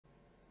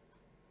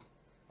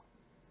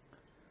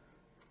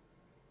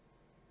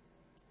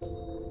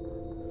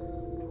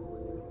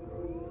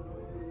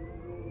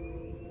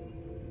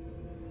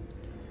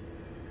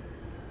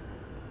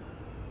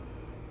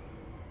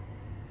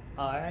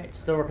Alright,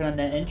 still working on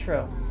that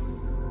intro.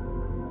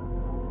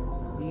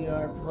 We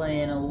are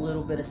playing a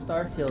little bit of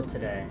Starfield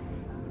today.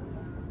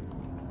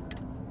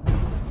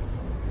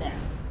 Now,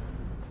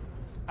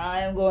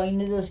 I am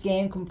going into this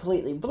game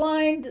completely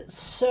blind,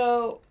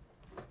 so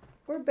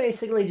we're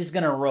basically just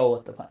gonna roll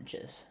with the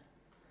punches.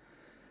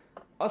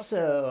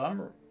 Also,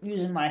 I'm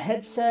using my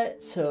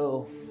headset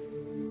so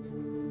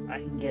I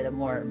can get a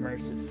more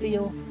immersive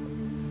feel.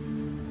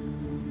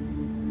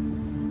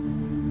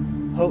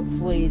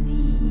 Hopefully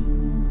the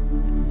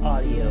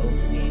audio of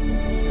the game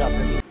doesn't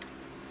suffer.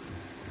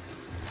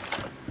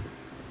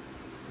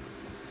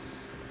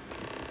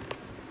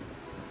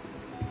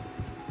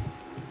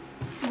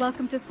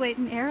 Welcome to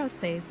Slayton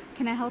Aerospace.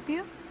 Can I help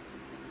you?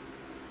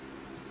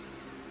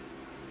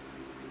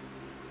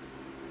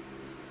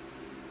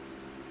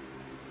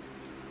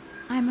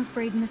 I'm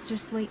afraid Mr.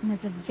 Slayton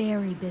is a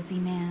very busy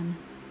man.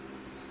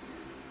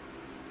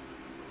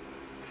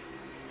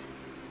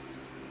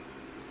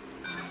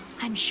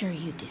 I'm sure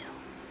you do.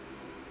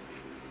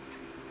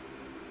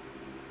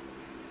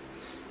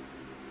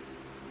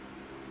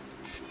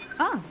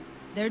 Oh,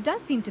 there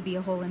does seem to be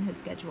a hole in his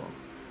schedule.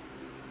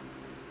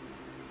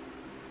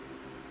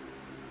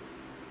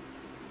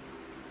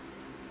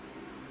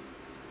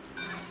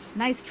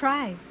 Nice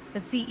try,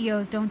 but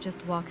CEOs don't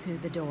just walk through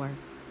the door.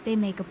 They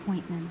make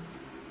appointments.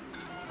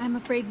 I'm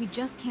afraid we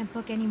just can't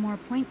book any more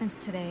appointments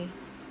today.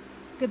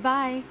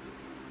 Goodbye.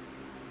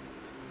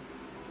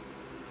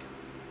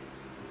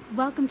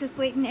 Welcome to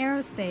Slayton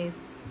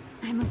Aerospace.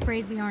 I'm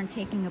afraid we aren't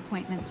taking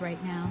appointments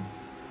right now.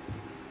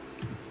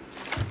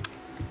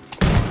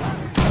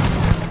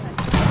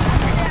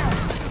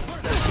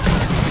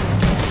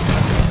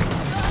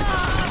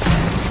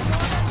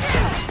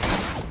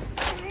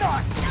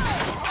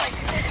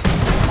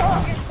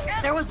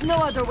 There was no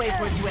other way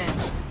for it to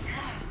end.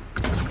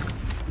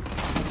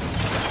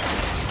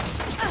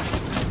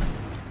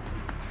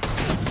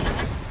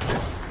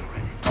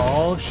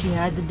 All she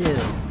had to do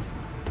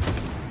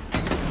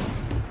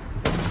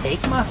was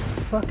take my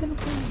fucking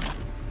phone.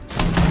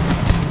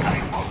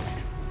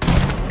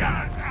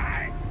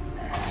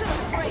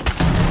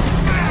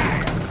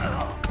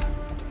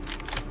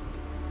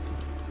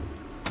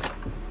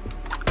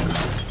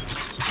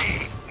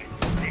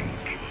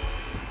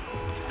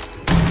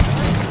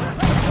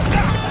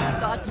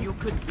 Thought you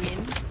could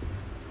win?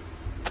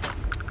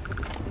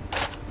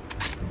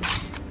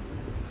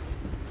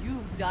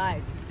 You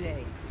died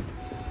today.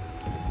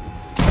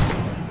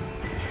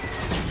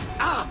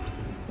 Ah!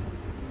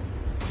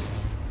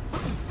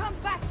 Come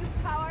back, you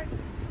coward!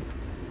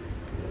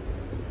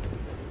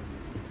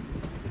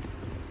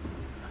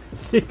 I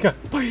think I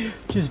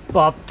just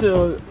bopped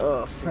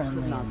a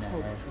friendly Could not in the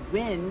hope head. to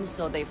win,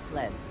 so they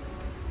fled.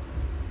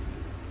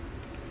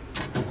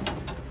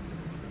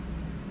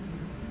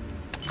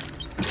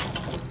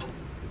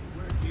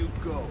 Where'd you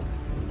go?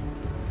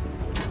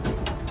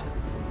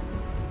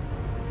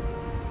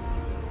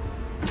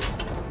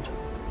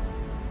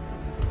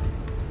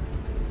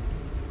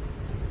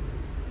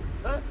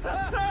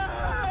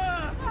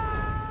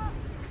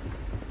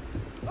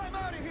 I'm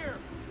out of here!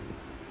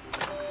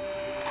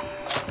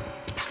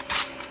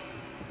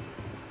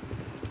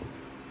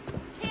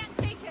 Can't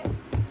take it.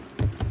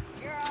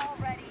 You're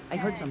already I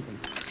heard dead. something.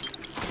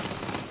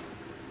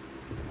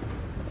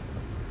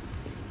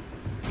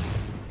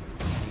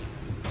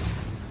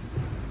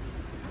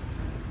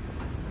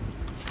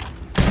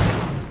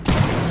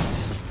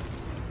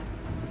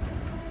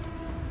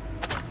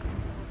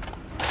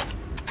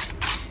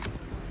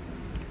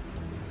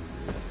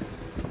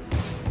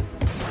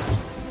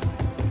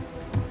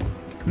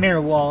 Come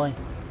here, Wally.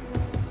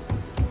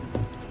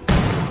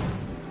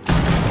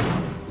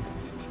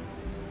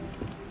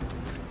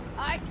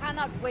 I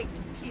cannot wait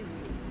to kill you.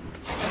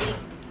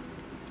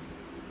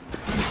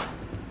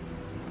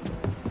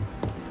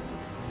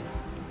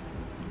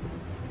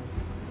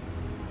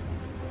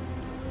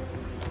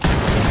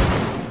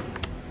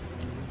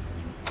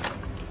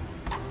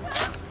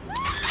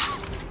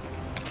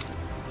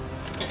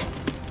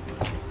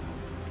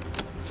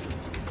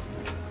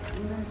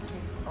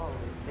 Lunatics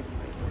always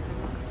different.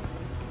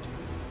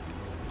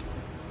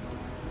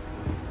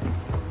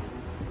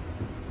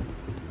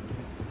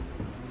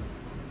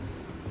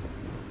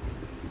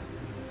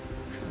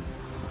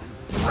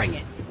 Bring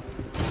it!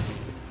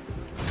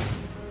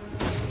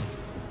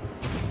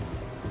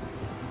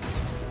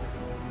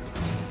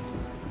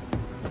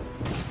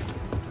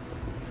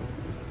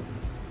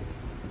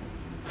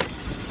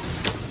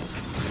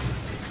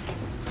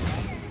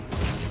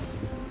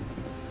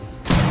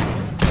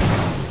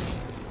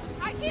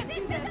 I can't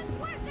do this. This is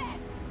worth it.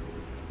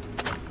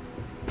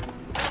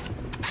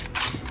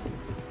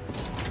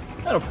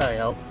 That'll probably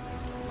help.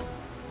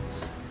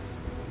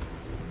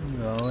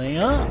 Going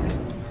up.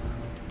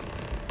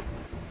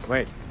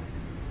 Wait,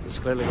 this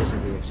clearly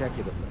isn't the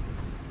executive level.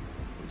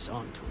 He's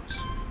on to us.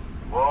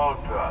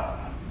 Walter,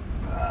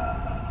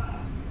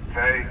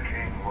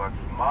 taking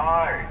what's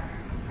mine,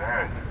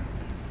 then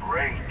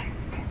breaking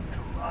into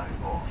my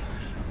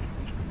office.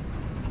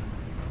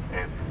 A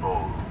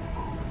bold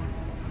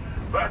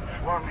move, but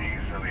one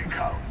easily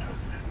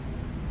countered.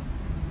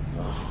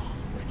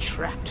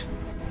 trapped.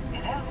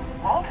 Hello,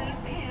 Walter,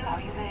 dear,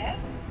 are you there?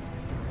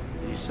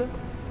 Lisa?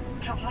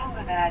 Took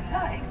longer than I'd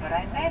like, but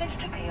I managed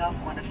to pay off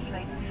one of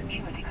Slayton's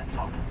security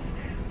consultants.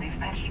 They've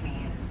patched me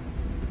in.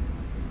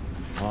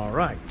 All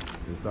right.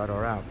 We've got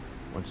her out.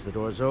 Once the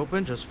door's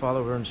open, just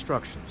follow her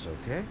instructions,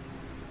 okay?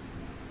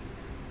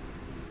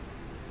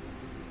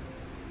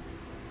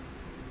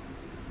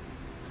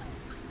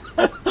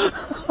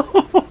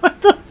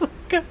 What the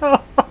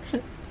fuck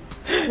option?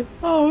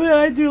 Oh man,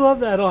 I do love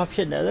that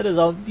option now. That is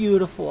a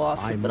beautiful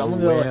option, I'm but I'm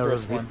gonna go aware with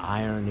this of the one.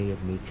 irony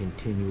of me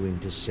continuing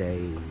to say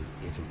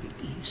it'll be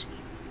easy.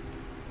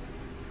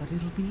 But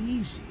it'll be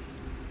easy.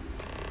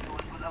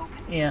 Doors will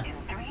open Yeah. in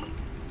 3,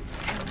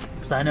 2,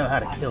 Because I know how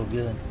to kill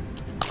good.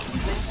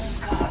 Slayton's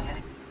cars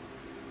and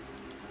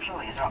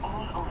employees are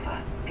all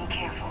over. Be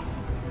careful.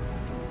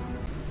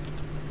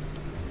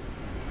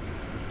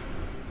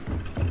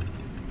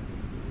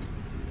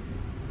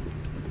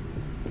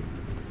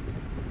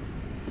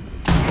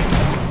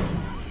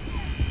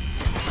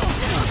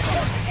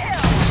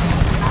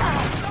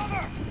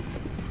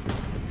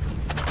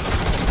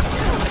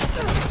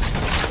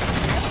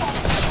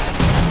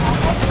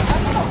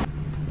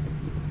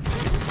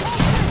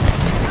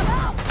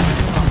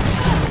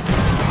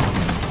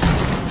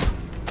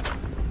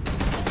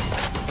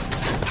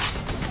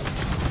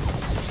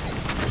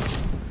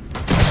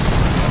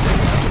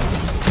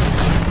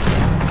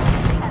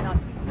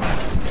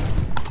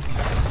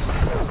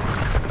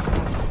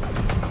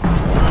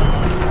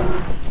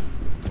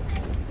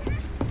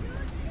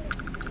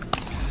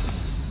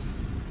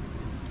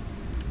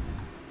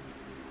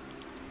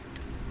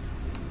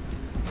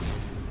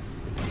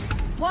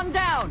 One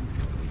down!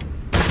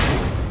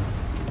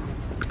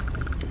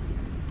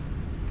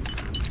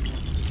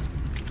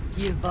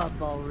 Give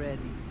up already.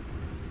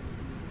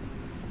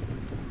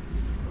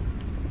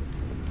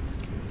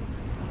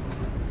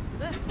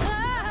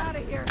 Out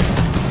of here.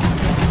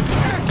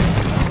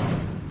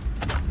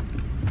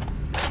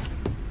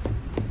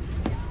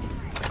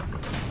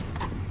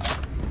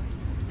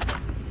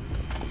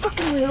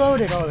 Fucking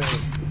reloaded already.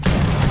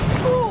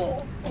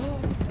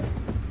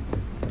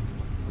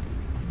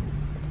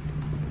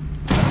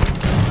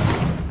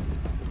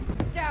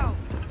 Down!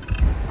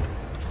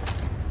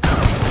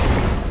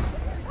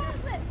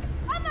 Hopeless.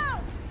 I'm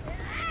out.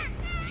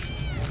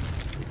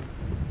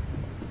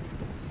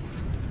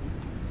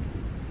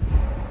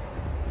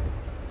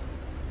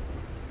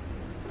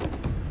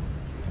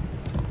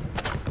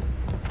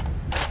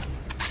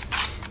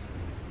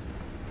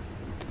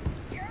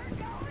 You're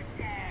going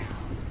down.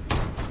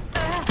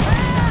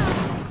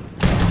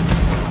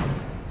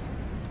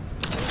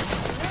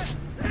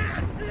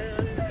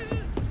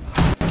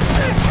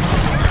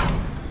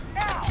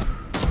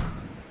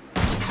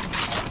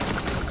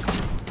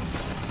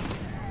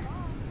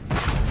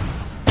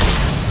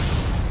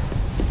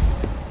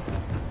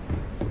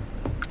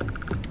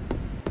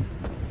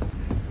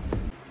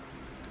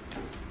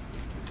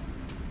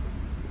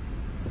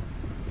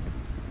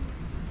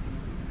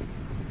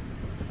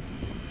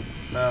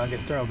 I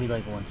guess there will be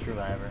like one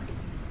survivor.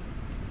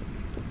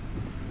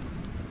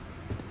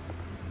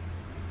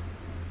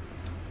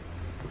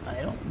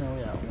 I don't know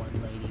where that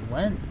one lady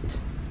went.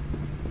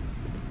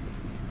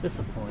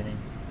 Disappointing.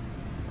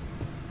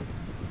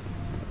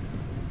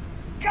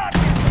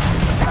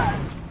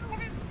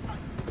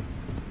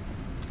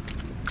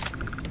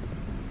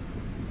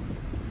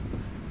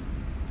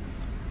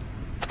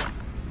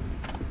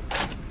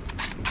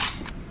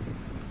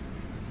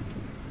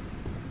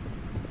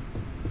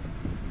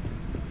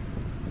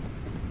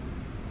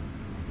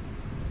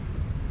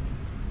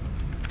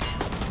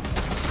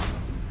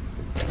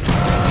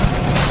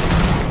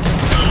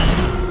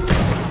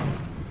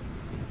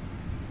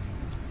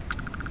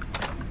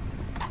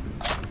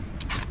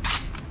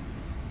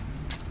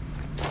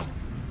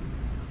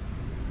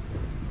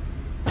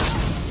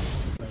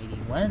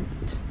 Went.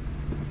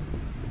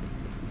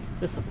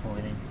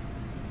 Disappointing.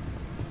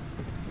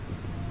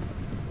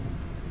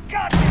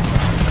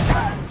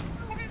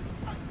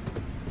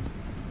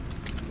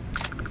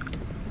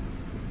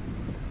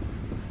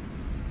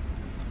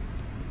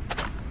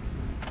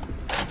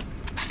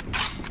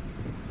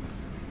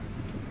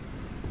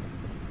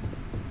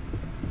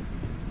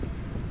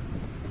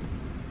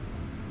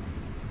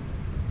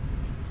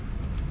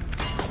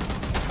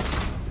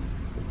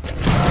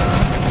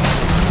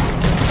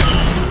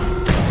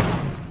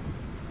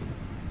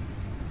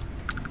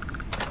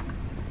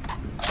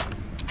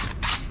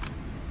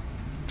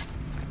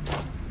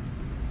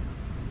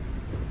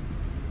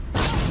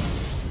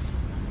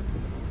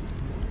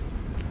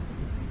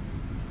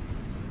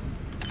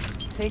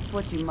 Take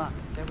what you must.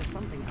 There was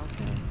something out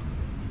there.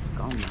 It's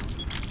gone now.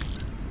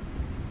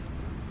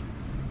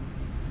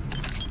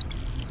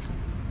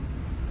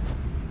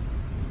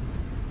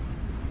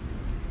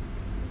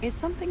 Is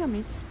something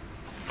amiss?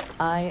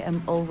 I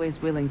am always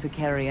willing to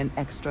carry an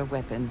extra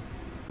weapon.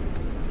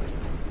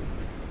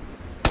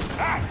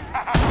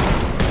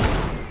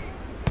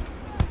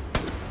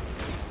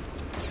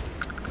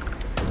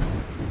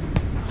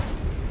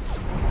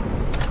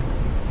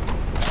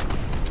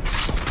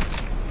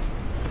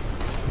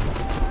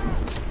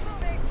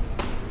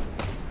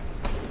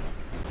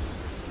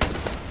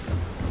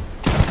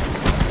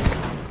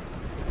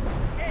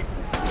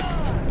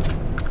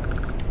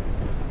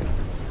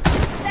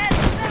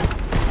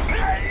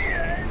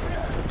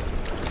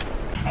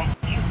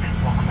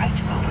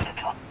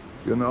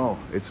 You know,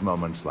 it's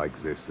moments like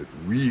this that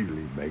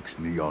really makes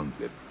Neon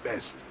the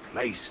best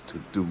place to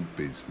do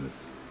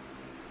business.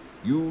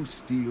 You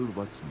steal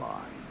what's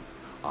mine.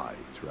 I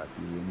trap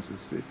you in the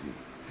city.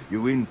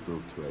 You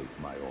infiltrate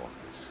my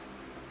office.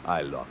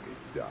 I lock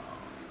it down.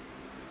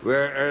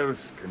 Where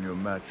else can you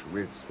match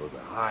wits for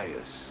the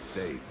highest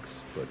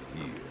stakes but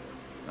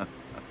here?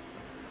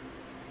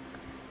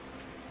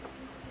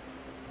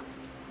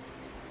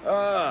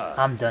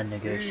 I'm done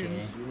seems negotiating.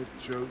 you have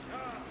chosen.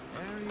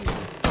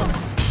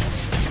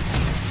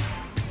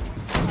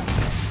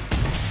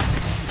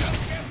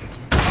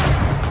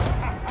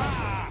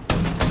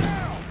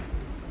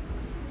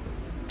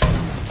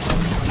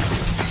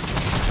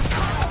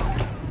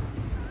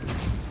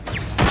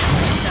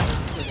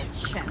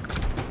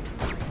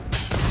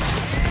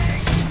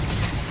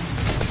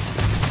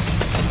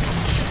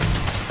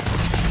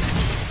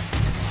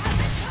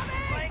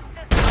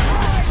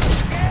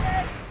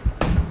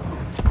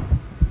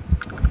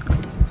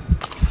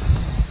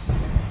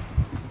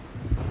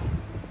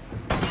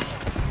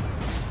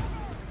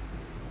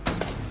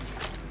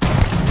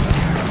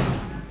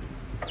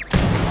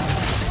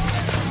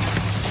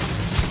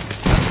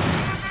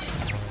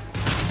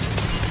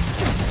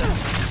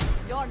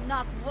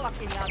 Not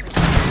walking out of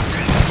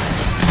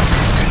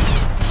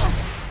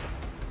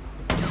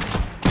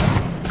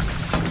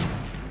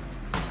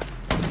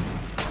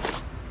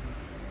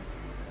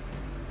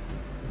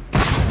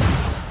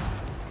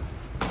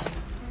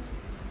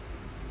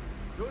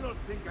Do not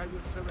think I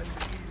will surrender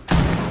easily.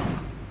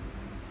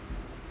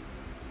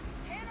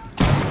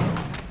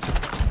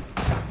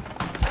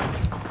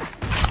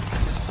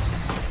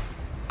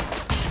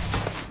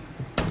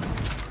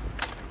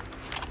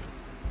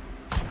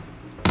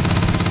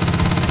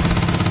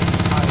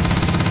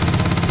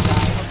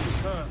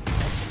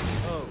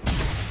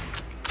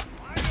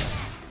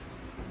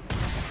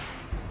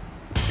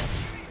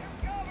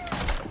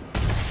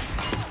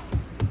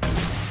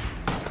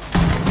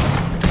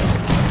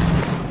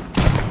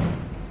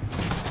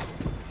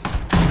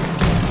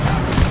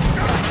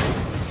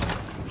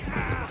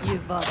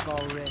 give up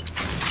already.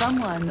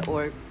 Someone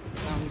or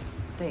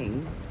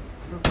something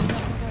will clean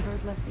up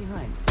whatever's left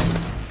behind.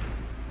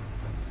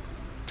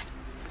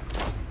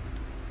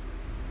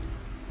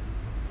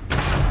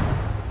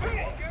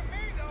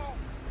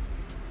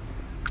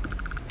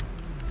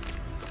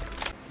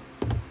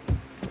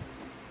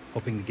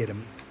 Hoping to get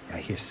him. I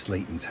hear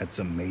Slayton's had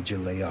some major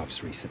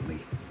layoffs recently.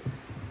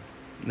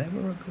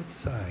 Never a good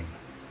sign.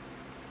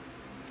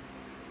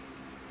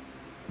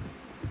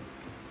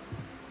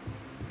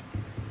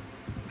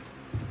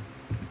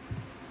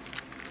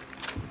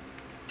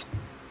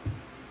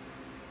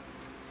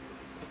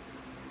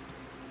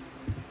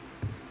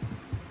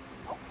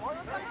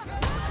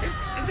 This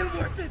isn't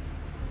worth it!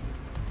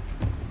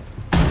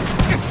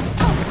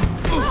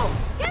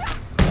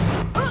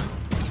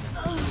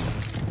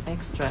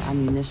 Extra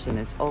ammunition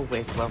is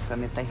always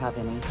welcome if they have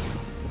any.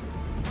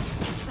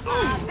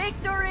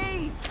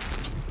 Victory!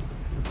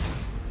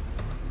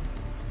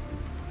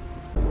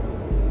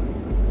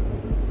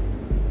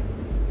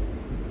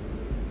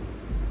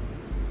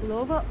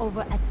 Clover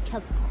over at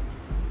Keltcom.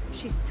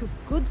 She's too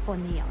good for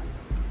Neon.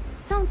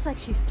 Sounds like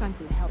she's trying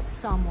to help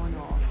someone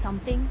or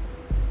something.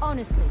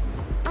 Honestly,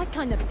 I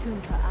kind of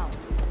tuned her out.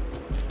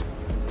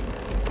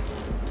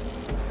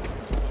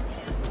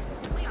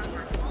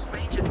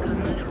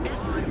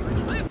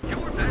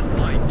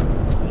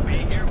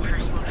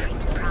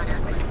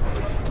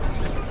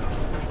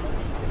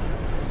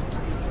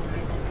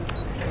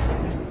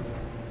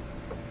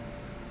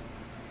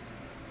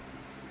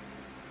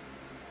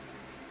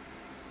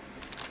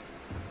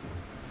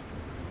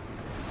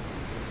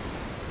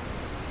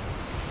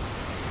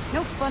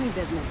 No funny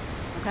business,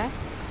 okay?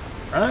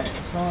 Alright,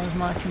 as long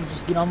as I can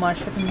just get on my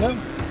ship and go.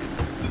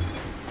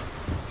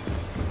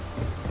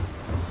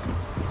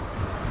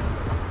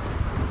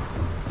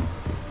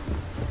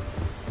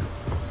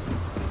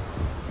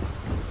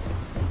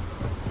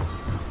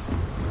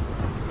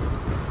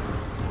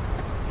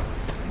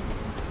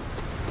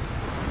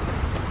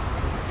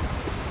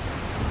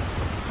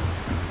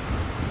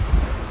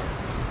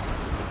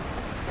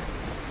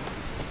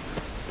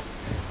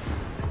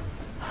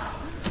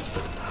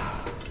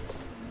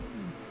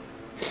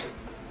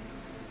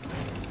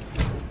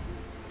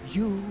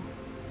 You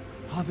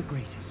are the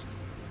greatest.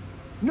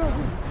 No,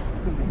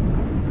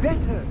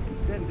 better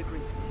than the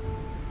greatest.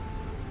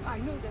 I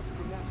know that's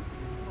grammatically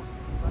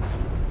impossible, but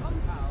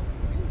somehow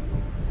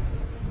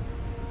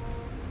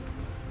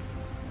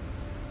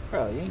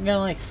Bro, you ain't gonna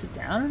like sit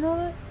down and all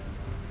that?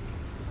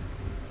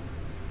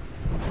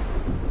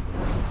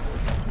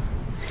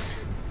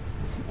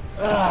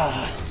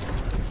 Ugh.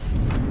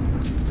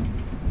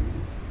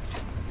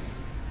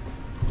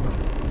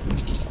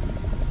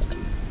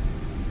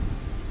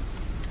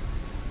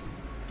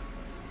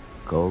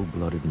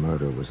 cold-blooded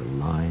murder was a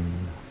line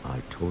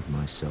I told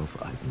myself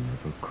I'd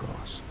never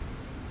cross.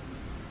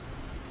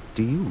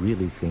 Do you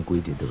really think we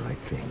did the right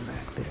thing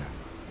back there?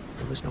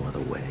 There was no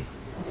other way.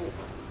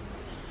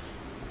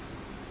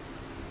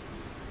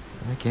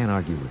 I can't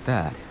argue with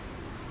that.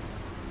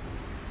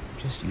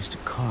 Just used to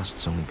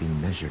costs only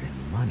being measured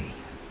in money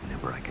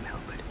whenever I can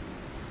help it.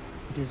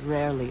 It is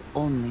rarely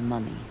only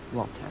money,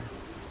 Walter.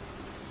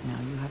 Now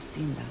you have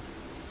seen that.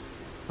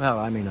 Well,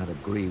 I may not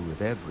agree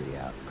with every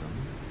outcome,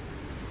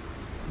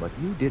 but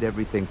you did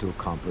everything to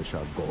accomplish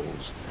our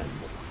goals and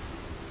more.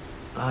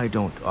 I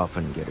don't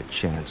often get a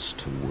chance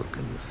to work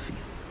in the field.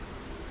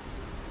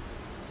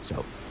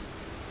 So,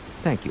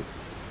 thank you.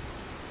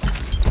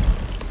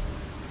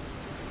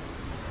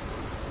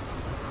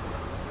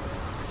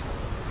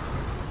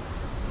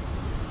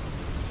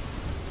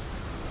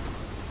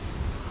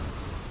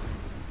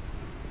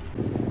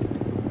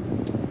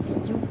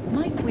 You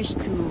might wish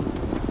to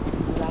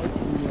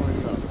lighten your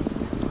load.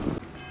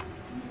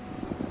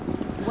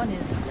 One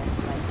is less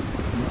likely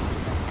to fall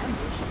in an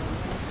ambush than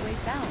on its way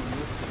down.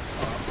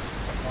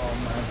 Oh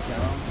my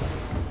god.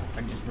 I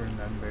just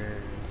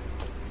remembered.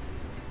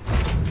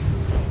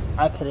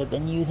 I could have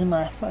been using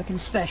my fucking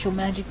special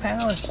magic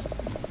powers.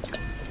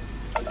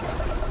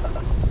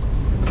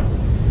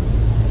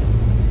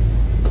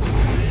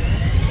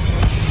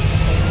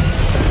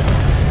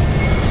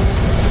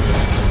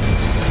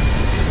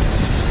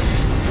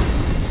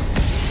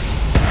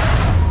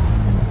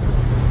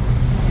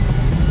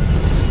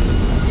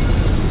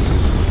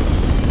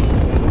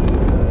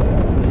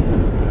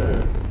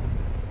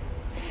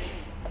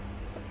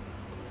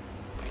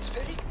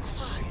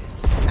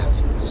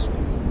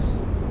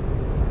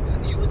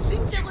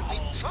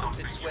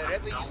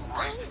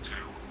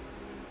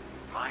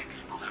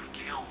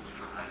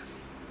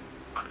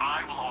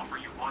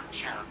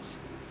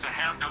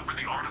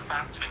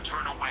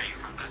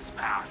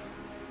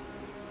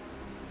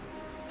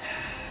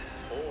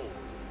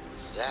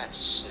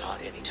 That's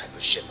not any type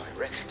of ship I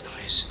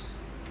recognize.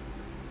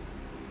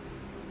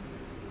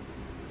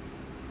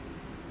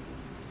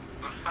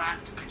 The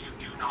fact that you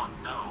do not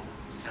know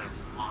says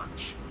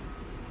much.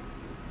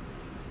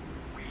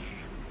 We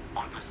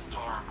are the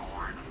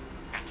Starborn,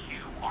 and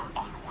you are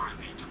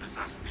unworthy to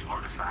possess the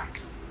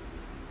artifacts.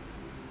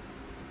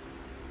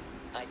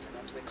 I do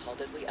not recall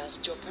that we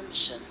asked your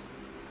permission.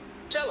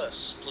 Tell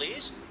us,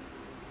 please.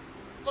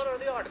 What are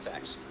the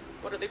artifacts?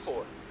 What are they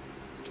for?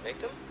 Did you make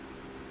them?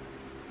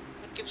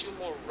 What gives you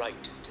more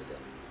right to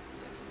them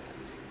than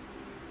humanity?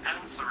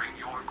 Answering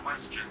your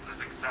questions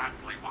is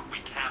exactly what we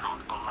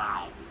cannot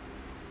allow.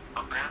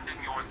 Abandon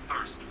your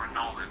thirst for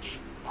knowledge,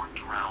 or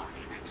drown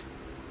in it.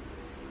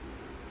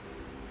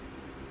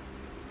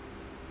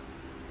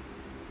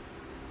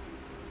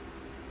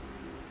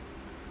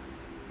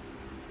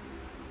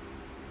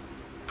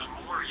 The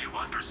more you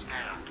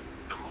understand,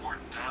 the more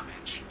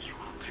damage you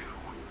will do.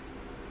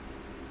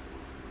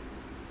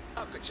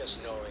 How could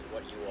just knowing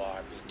what you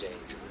are be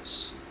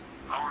dangerous?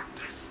 Our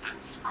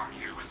distance from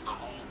you is the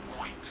whole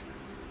point.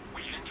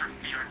 We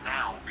interfere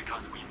now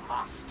because we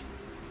must.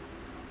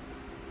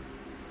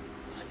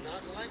 I'm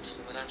not like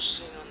you when I'm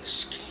seeing on the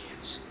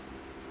scans.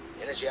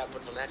 The energy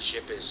output from that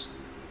ship is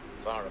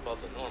far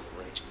above the normal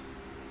range.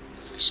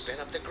 If we spin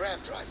up the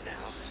grav drive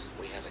now,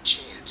 we have a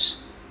chance.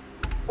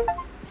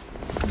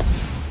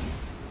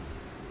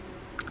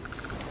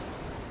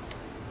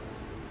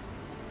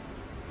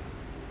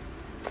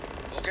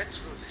 We'll get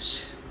through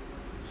this.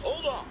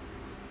 Hold on.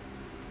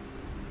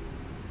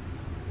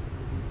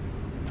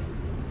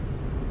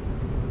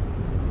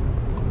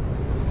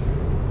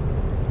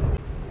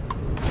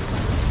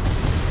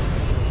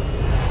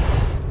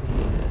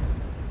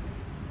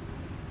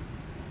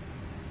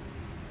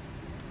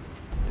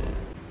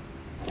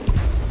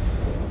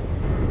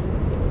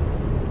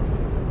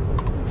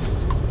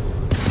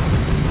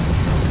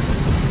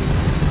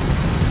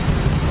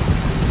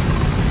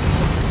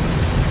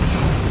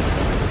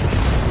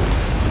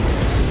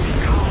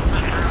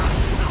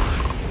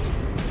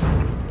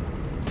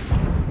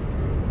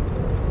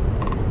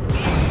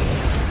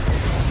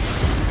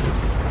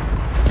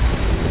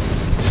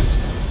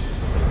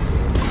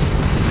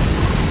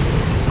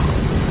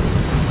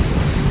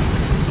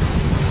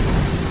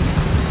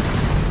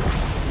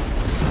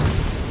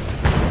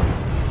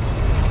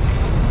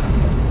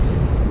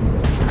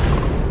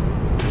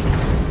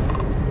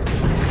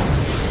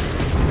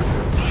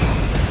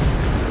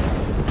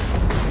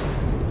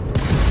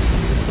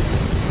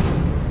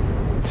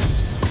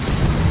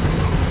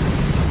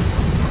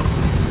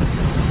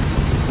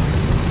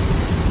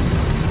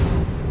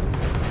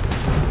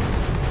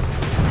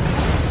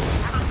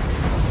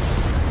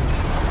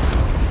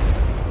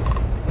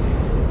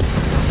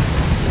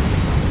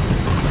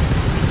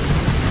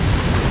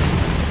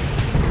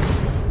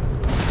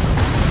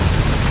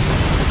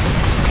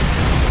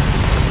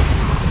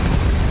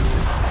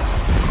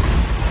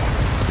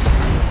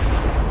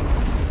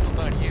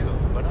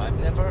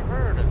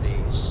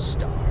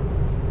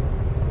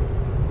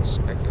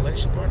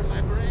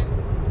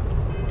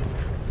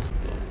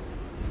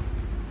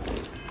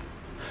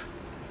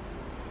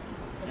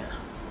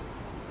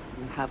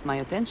 Have my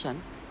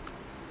attention.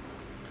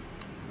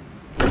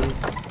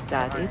 Is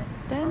that it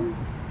then?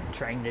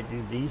 Trying to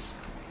do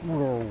these.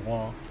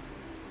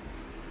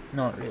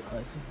 Not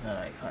realizing that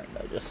I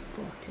kinda just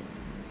fucking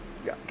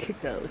got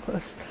kicked out of the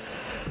quest.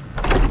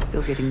 Is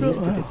Still getting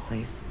used to this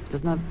place.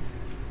 Does not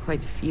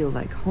quite feel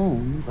like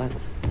home, but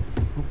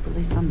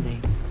hopefully someday.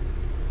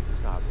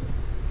 Stop.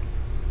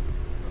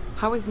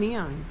 How is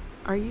Neon?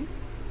 Are you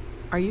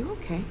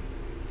okay?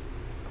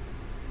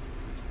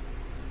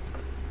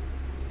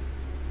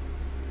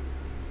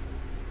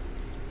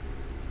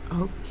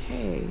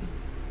 Okay.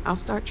 I'll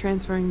start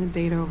transferring the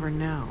data over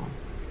now.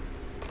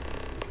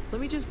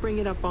 Let me just bring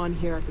it up on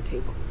here at the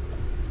table.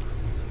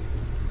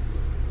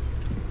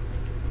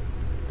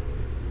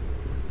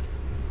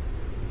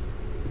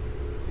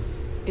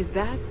 Is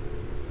that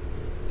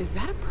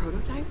a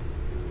prototype?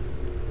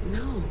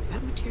 No,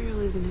 that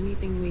material isn't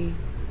anything we...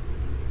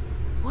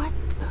 What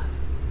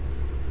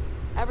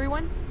the...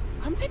 Everyone,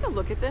 come take a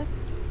look at this.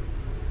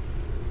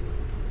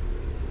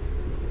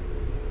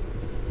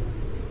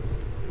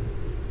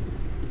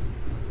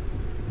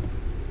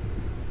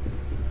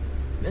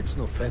 That's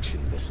no faction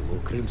vessel or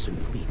Crimson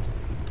Fleet.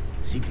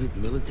 Secret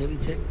military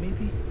tech,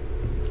 maybe?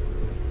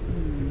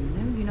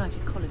 No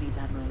United Colonies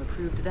Admiral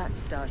approved that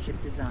starship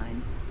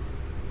design.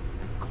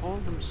 They call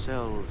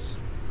themselves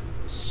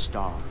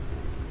Star.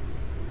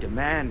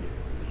 Demanded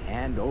we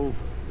hand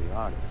over the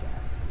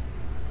artifact.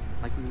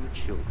 Like we were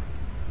children,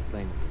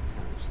 playing with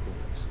their parents'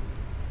 things.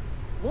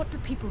 What do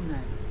people know?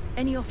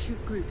 Any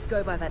offshoot groups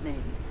go by that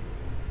name?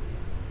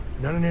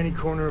 None in any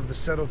corner of the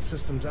settled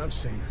systems I've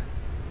seen.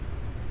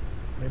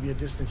 Maybe a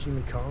distant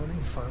human colony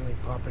finally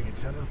popping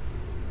its head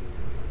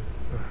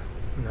up.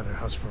 Another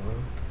house for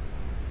Rome.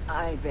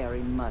 I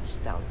very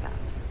much doubt that.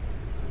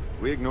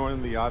 We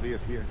ignoring the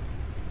obvious here?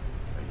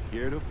 A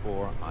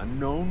heretofore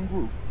unknown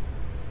group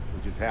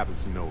who just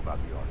happens to know about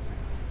the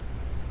artifacts.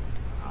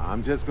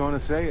 I'm just gonna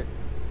say it.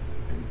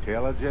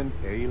 Intelligent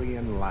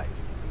alien life,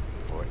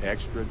 or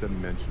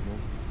extra-dimensional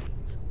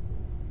beings.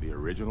 The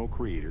original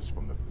creators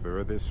from the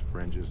furthest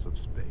fringes of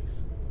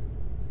space.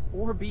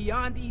 Or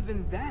beyond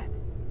even that.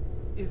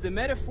 Is the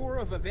metaphor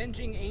of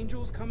avenging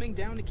angels coming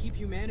down to keep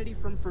humanity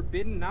from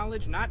forbidden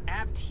knowledge not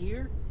apt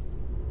here?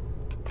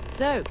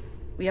 So,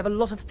 we have a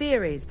lot of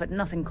theories, but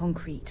nothing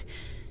concrete.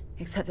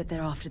 Except that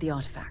they're after the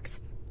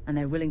artifacts, and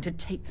they're willing to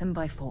take them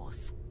by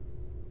force.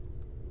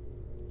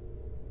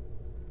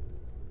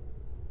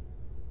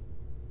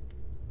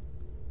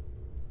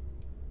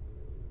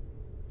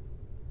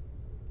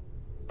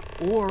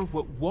 Or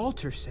what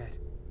Walter said.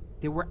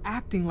 They were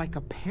acting like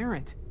a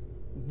parent.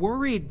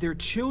 Worried their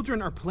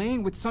children are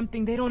playing with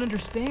something they don't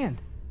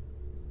understand.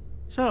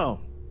 So,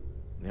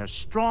 they're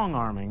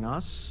strong-arming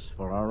us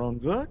for our own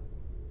good?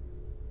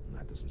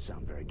 That doesn't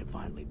sound very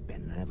divinely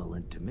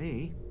benevolent to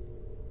me.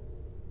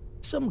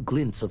 Some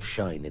glints of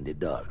shine in the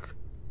dark.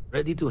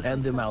 Ready to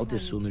hand them out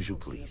as soon as you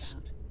please.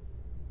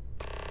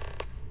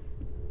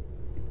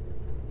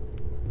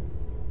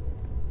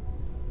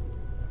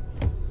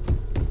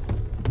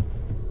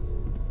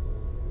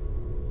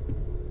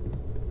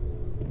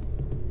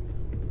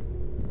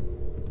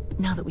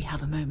 Now that we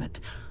have a moment,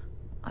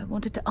 I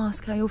wanted to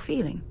ask how you're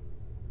feeling.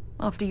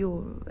 After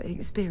your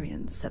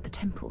experience at the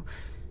temple,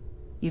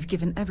 you've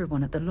given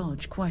everyone at the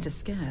lodge quite a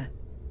scare.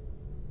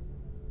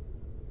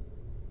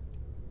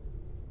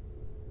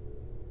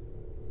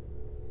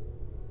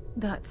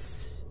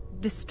 That's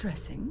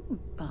distressing,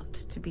 but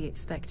to be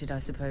expected, I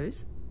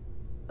suppose.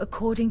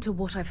 According to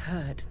what I've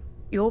heard,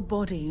 your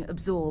body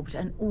absorbed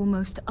an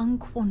almost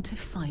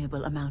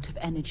unquantifiable amount of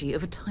energy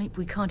of a type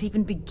we can't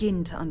even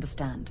begin to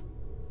understand.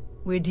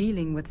 We're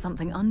dealing with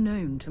something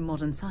unknown to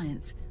modern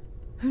science.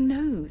 Who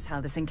knows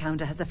how this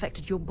encounter has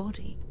affected your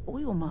body or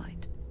your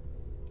mind?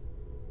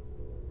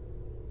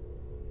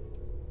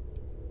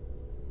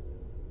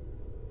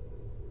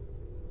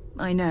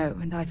 I know,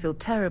 and I feel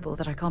terrible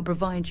that I can't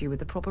provide you with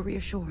the proper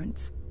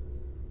reassurance.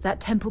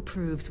 That temple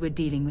proves we're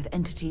dealing with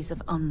entities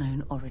of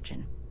unknown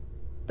origin.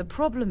 The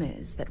problem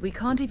is that we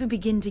can't even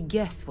begin to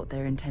guess what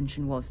their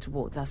intention was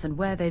towards us and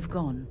where they've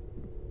gone.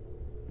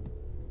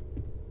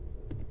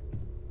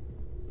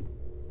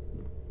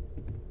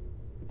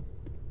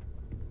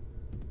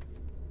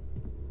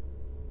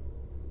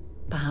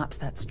 Perhaps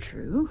that's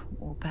true,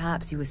 or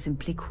perhaps you were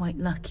simply quite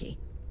lucky.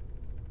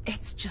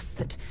 It's just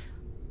that...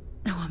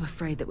 Oh, I'm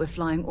afraid that we're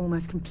flying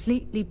almost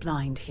completely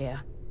blind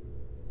here.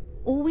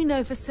 All we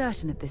know for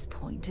certain at this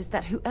point is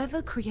that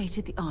whoever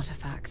created the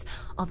artifacts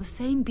are the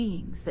same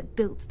beings that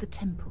built the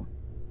temple.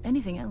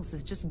 Anything else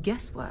is just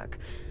guesswork.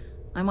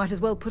 I might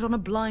as well put on a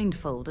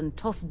blindfold and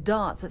toss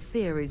darts at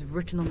theories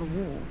written on the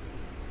wall.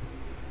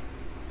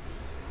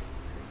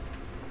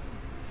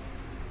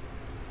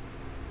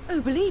 Oh,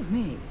 believe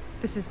me,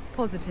 this is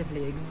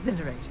positively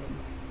exhilarating.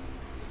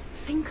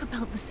 Think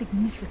about the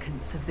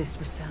significance of this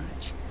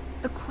research.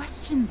 The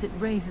questions it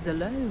raises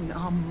alone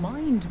are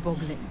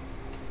mind-boggling.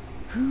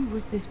 Who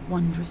was this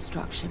wondrous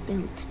structure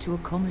built to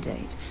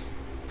accommodate?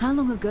 How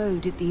long ago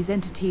did these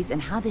entities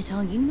inhabit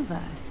our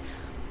universe?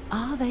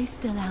 Are they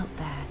still out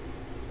there,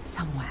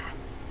 somewhere?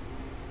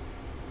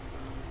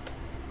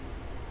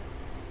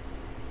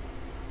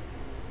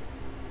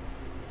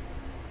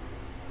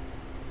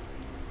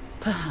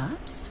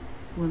 Perhaps.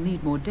 We'll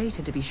need more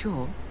data to be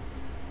sure.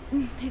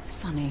 It's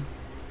funny.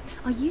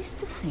 I used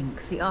to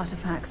think the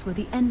artifacts were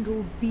the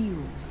end-all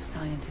be-all of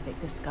scientific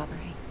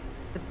discovery,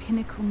 the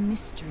pinnacle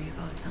mystery of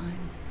our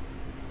time.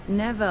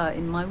 Never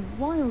in my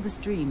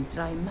wildest dreams did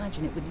I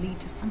imagine it would lead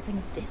to something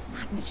of this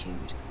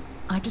magnitude.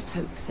 I just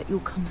hope that you'll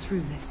come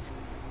through this,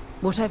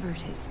 whatever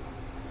it is,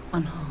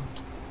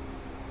 unharmed.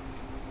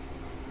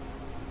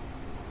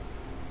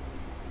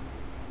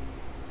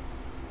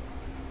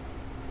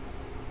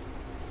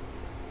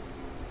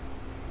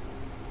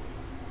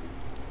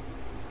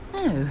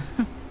 Oh,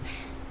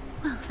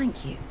 well,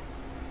 thank you.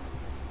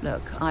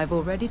 Look, I've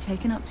already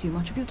taken up too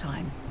much of your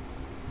time.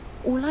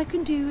 All I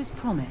can do is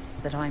promise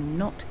that I'm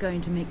not going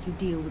to make you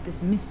deal with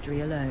this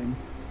mystery alone.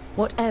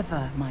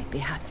 Whatever might be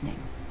happening,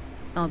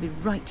 I'll be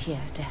right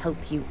here to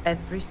help you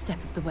every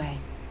step of the way.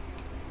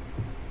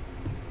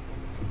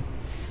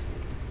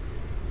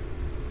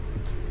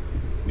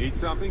 Need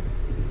something?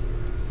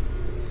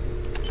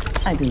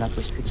 I do not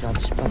wish to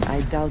judge, but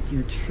I doubt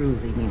you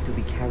truly need to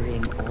be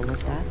carrying all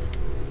of that.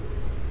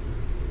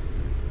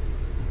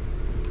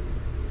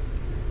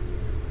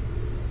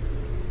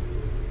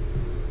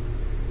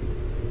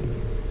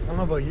 I don't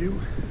know about you,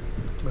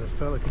 but a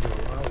fella could do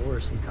a lot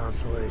worse in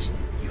Constellation.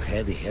 You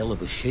had a hell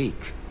of a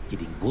shake,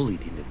 getting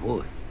bullied in the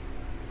void.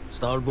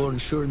 Starborn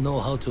sure know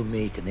how to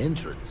make an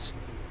entrance.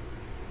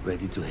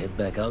 Ready to head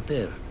back out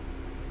there?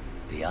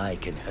 The Eye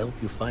can help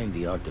you find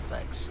the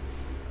artifacts,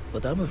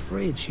 but I'm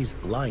afraid she's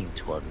blind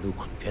to our new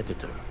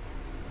competitor.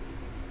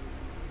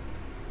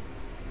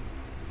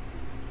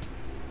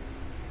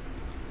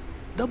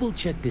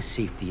 Double-check the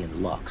safety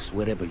and locks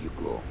wherever you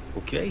go,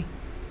 okay?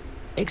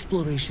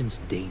 Exploration's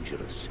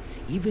dangerous,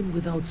 even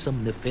without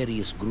some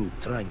nefarious group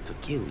trying to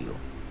kill you.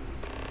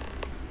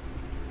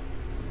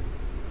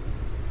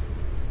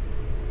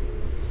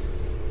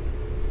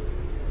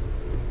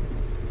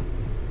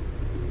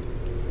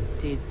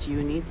 Did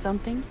you need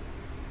something?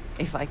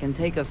 If I can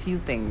take a few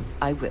things,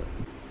 I will.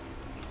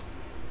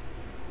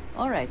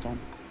 All right, then.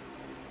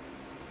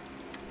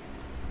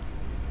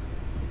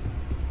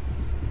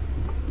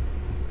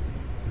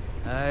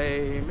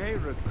 I may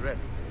regret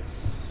this,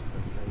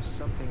 but there's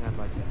something I'd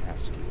like to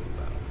ask you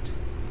about.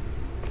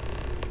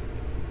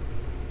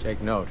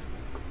 Take note.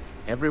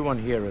 Everyone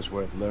here is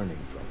worth learning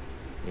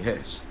from.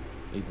 Yes,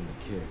 even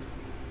the kid.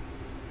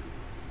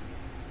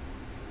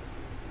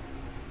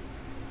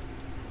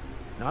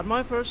 Not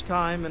my first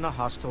time in a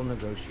hostile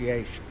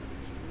negotiation,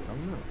 as you well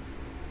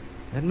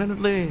know.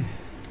 Admittedly,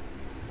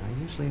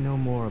 I usually know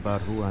more about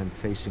who I'm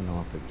facing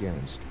off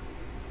against.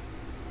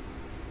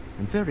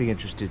 I'm very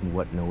interested in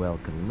what Noel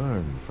can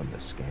learn from the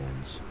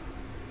scans.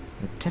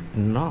 The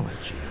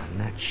technology on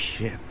that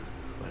ship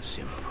was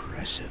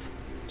impressive,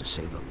 to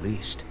say the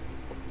least.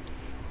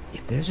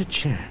 If there's a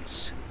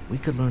chance, we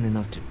could learn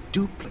enough to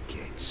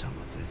duplicate some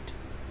of it.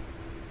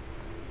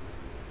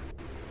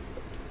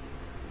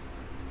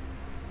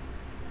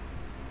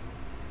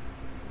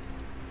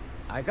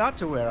 I got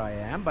to where I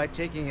am by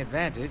taking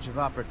advantage of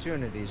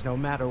opportunities, no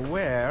matter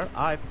where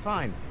I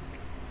find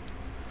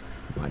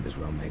them. Might as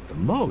well make the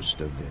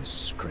most of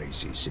this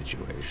crazy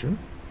situation.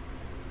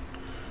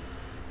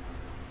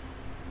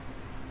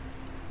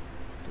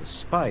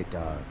 Despite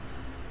our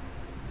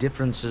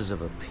differences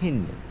of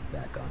opinion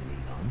back on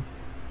Neon,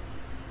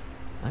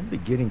 I'm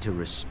beginning to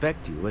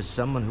respect you as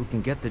someone who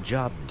can get the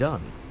job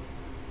done.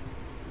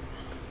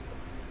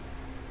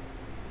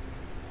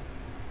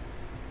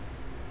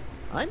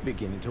 I'm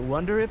beginning to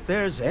wonder if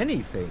there's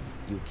anything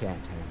you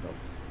can't handle.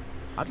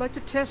 I'd like to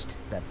test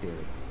that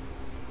theory.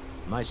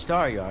 My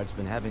Star Yard's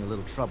been having a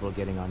little trouble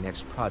getting our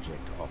next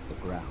project off the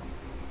ground.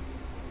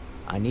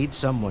 I need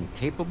someone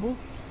capable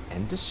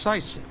and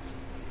decisive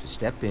to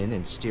step in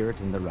and steer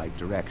it in the right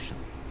direction.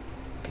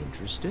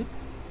 Interested?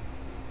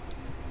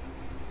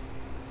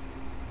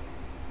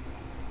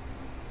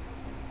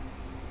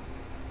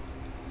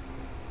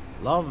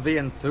 Love the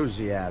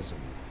enthusiasm.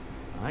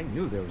 I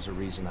knew there was a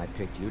reason I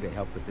picked you to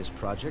help with this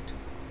project.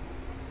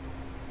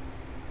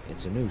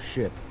 It's a new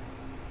ship.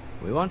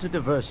 We want to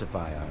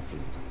diversify our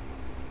fleet.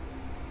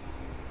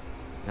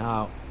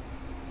 Now,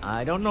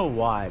 I don't know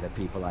why the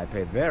people I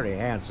pay very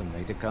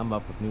handsomely to come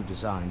up with new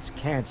designs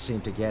can't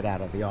seem to get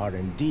out of the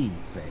R&D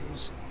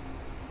phase.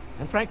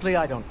 And frankly,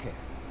 I don't care.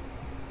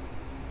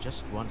 I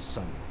just want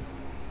someone,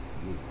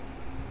 you,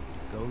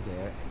 to go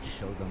there and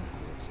show them how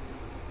it's done.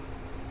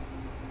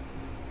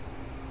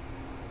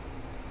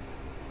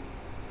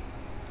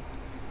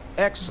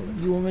 Excellent.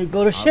 You want me to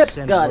build a ship?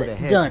 Got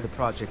it. Done. To the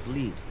project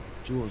lead,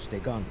 Jules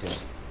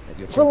Degante.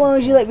 So long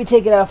as you let me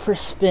take it out for a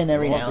spin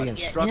every now and I'll be again,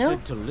 instructed you know?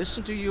 to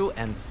listen to you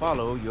and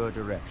follow your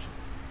direction.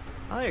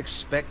 I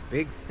expect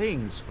big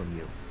things from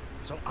you,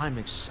 so I'm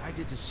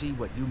excited to see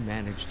what you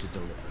manage to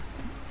deliver.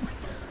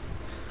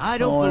 I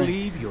don't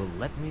believe you'll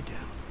let me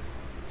down.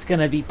 It's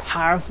gonna be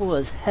powerful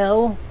as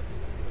hell.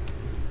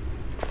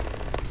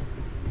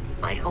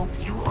 I hope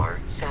you are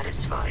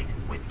satisfied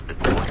with the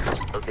quarters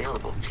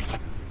available to you.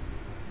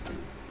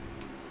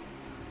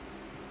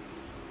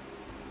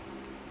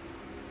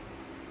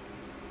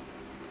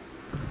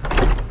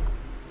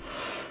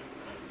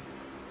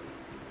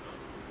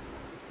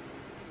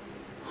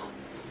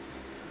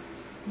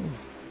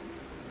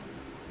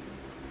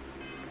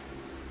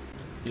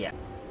 Yeah.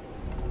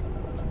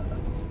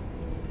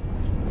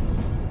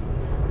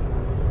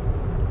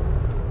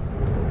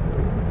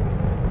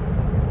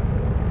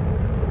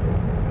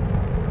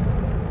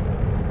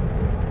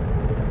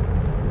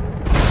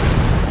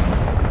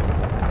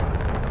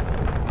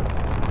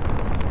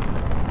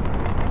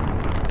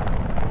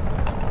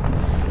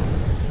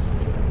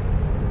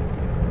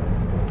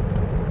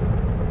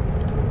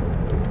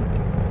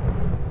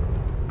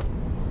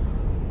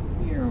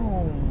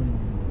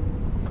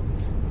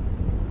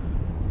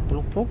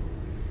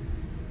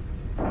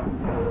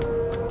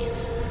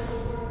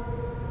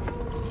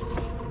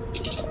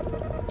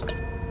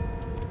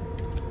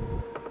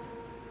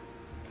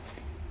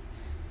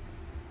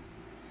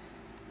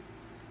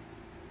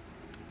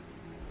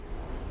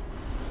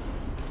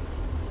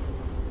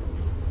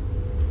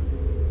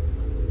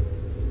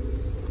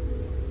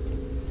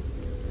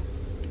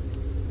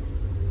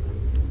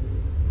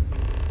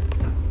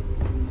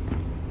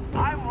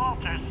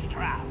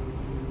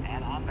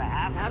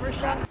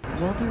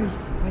 Walter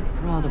is quite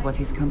proud of what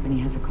his company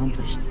has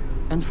accomplished,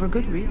 and for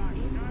good reason.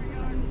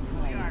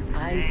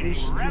 I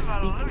wish to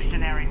speak to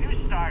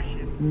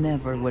you.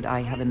 Never would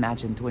I have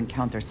imagined to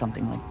encounter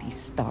something like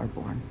these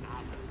Starborn.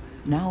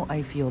 Now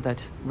I feel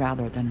that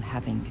rather than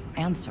having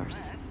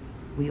answers,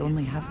 we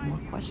only have more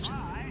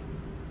questions.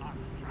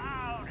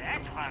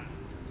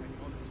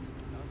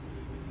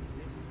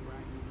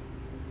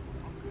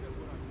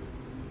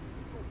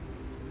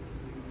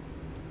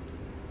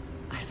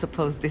 I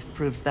suppose this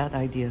proves that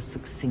idea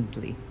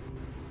succinctly.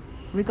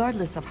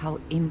 Regardless of how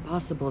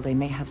impossible they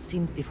may have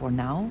seemed before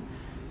now,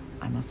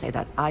 I must say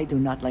that I do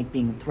not like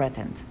being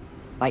threatened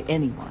by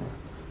anyone.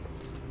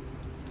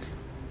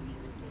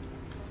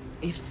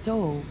 If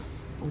so,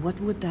 what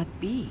would that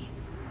be?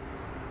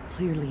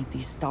 Clearly,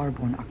 these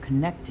Starborn are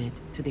connected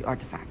to the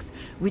artifacts,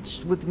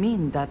 which would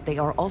mean that they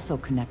are also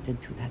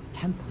connected to that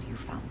temple you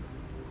found.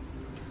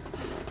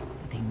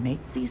 Did they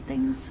make these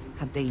things?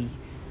 Have they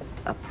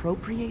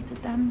appropriated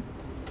them?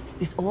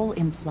 This all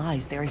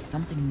implies there is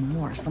something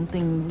more,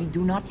 something we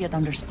do not yet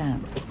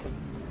understand.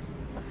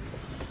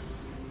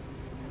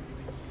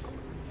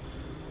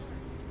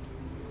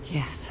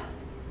 Yes.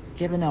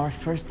 Given our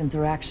first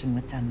interaction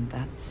with them,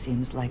 that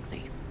seems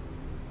likely.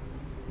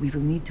 We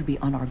will need to be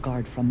on our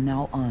guard from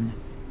now on.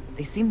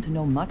 They seem to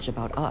know much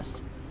about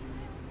us.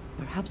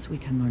 Perhaps we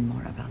can learn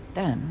more about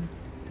them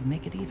to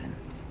make it even.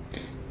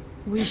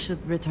 We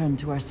should return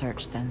to our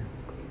search then.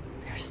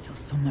 There's still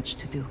so much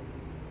to do.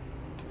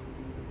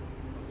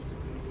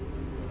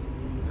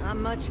 Not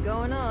much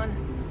going on.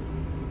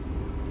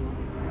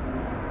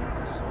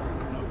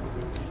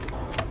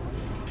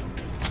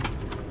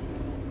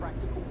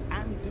 Practical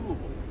and doable,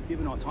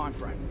 given our time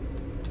frame.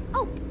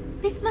 Oh,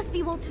 this must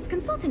be Walter's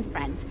consultant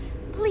friend.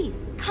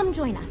 Please, come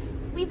join us.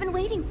 We've been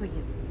waiting for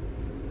you.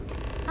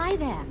 Hi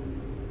there.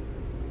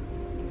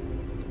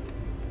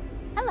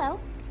 Hello.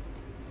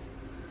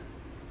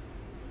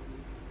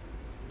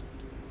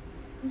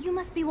 You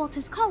must be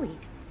Walter's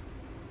colleague.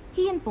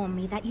 He informed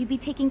me that you'd be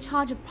taking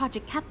charge of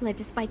Project Kepler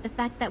despite the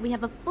fact that we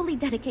have a fully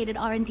dedicated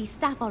R&D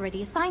staff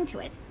already assigned to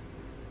it.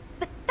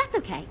 But that's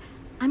okay.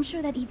 I'm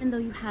sure that even though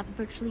you have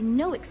virtually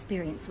no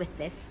experience with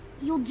this,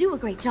 you'll do a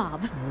great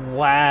job.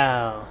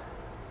 Wow.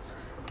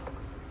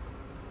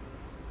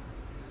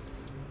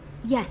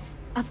 Yes,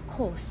 of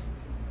course.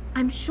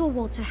 I'm sure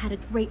Walter had a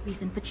great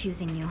reason for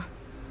choosing you.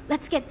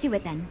 Let's get to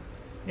it then.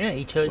 Yeah,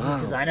 he chose me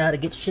because I know how to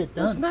get shit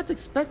done. I was not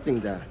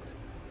expecting that.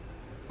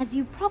 As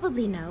you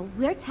probably know,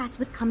 we're tasked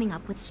with coming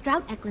up with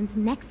Stroud Eklund's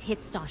next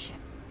hit starship.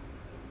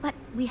 But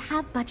we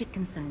have budget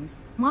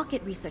concerns,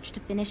 market research to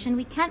finish, and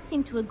we can't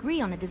seem to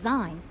agree on a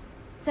design.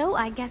 So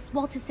I guess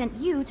Walter sent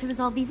you to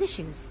resolve these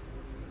issues.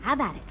 Have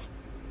at it.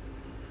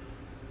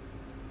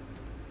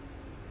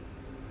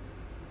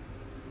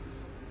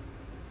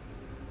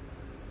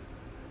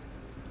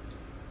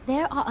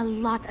 There are a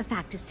lot of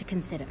factors to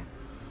consider.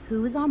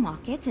 Who is our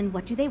market and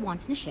what do they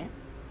want in a ship?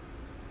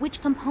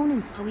 Which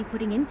components are we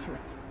putting into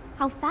it?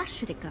 How fast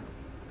should it go?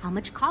 How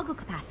much cargo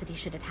capacity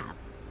should it have?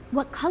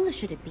 What color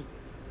should it be?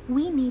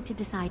 We need to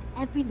decide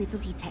every little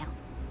detail.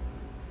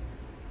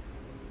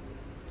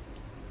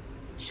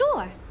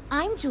 Sure,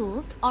 I'm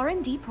Jules,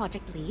 R&D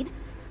project lead.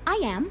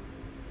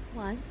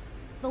 was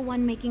the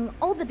one making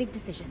all the big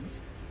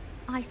decisions.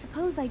 I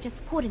suppose I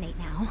just coordinate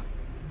now.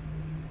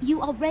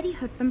 You already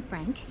heard from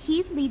Frank.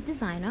 He's lead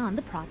designer on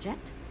the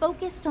project,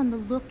 focused on the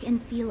look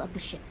and feel of the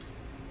ships.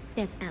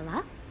 There's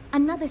Ella,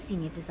 another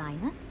senior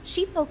designer.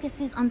 She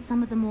focuses on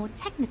some of the more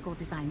technical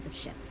designs of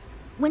ships.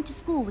 Went to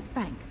school with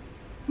Frank.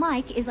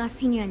 Mike is our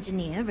senior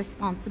engineer,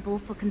 responsible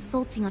for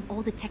consulting on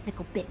all the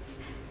technical bits,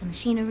 the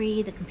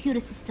machinery, the computer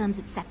systems,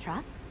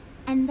 etc.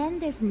 And then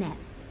there's Nev.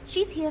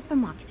 She's here for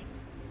marketing.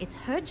 It's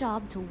her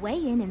job to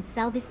weigh in and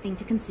sell this thing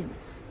to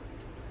consumers.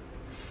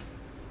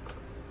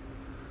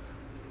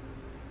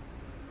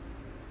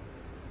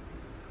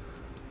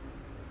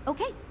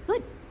 Okay,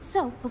 good.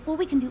 So, before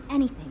we can do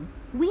anything,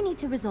 we need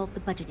to resolve the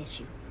budget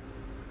issue.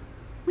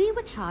 We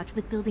were charged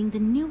with building the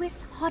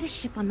newest,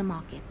 hottest ship on the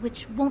market,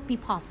 which won't be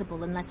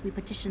possible unless we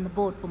petition the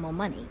board for more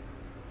money.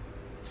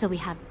 So we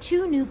have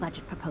 2 new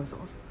budget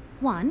proposals.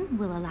 One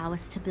will allow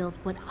us to build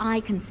what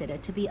I consider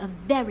to be a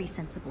very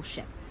sensible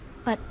ship,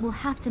 but we'll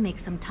have to make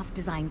some tough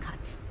design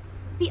cuts.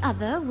 The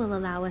other will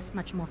allow us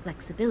much more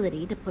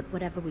flexibility to put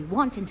whatever we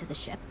want into the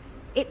ship.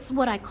 It's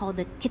what I call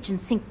the kitchen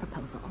sink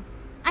proposal.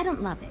 I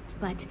don't love it,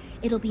 but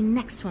it'll be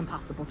next to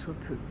impossible to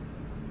approve.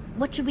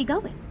 What should we go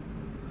with?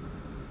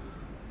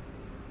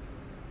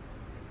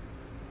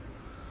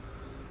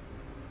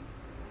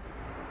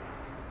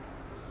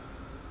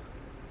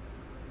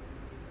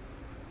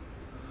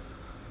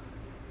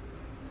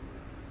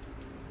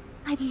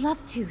 I'd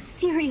love to,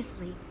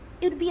 seriously.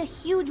 It would be a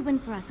huge win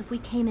for us if we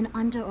came in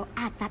under or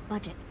at that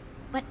budget.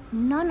 But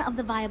none of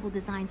the viable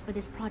designs for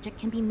this project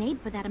can be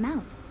made for that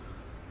amount.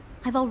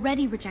 I've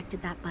already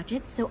rejected that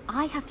budget, so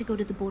I have to go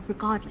to the board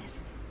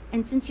regardless.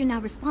 And since you're now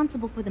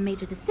responsible for the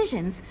major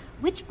decisions,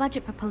 which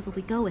budget proposal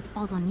we go with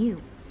falls on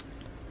you.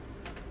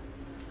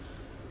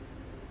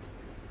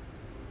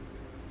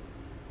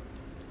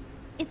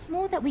 It's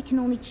more that we can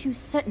only choose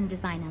certain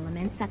design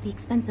elements at the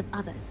expense of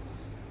others.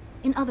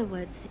 In other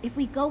words, if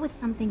we go with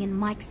something in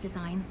Mike's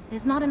design,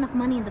 there's not enough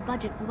money in the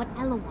budget for what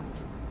Ella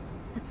wants.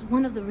 That's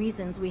one of the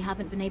reasons we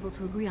haven't been able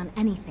to agree on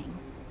anything.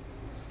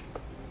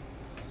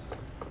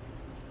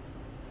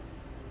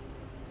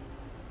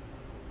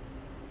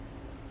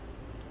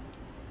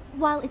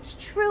 While it's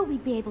true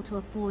we'd be able to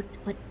afford to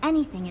put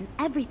anything and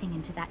everything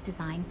into that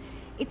design,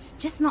 it's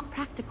just not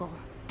practical,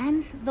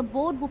 and the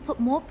board will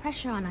put more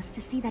pressure on us to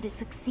see that it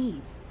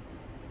succeeds.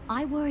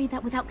 I worry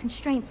that without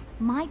constraints,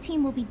 my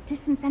team will be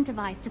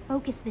disincentivized to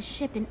focus this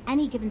ship in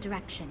any given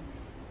direction.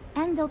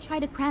 And they'll try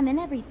to cram in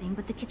everything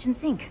but the kitchen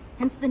sink,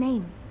 hence the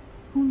name.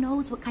 Who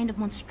knows what kind of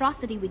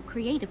monstrosity we'd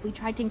create if we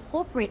tried to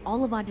incorporate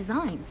all of our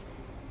designs?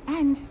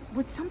 And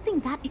would something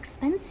that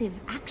expensive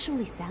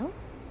actually sell?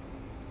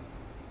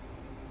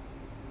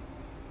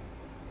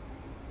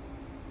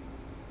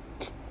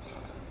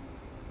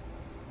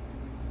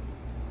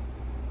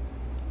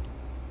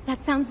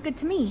 That sounds good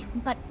to me,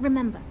 but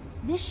remember,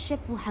 this ship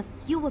will have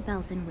fewer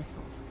bells and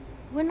whistles.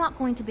 We're not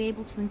going to be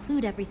able to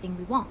include everything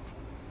we want.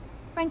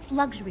 Frank's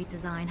luxury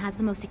design has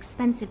the most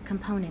expensive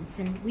components,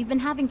 and we've been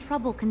having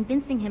trouble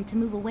convincing him to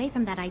move away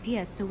from that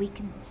idea so we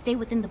can stay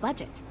within the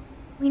budget.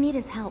 We need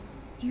his help.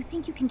 Do you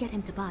think you can get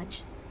him to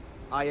budge?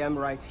 I am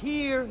right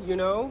here, you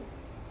know.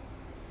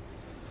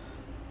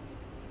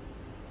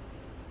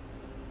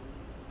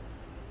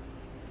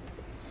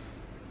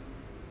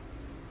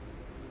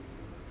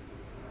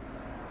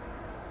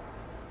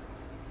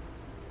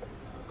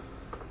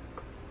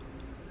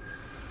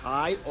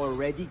 I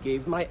already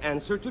gave my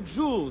answer to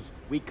Jules.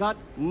 We got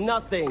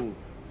nothing.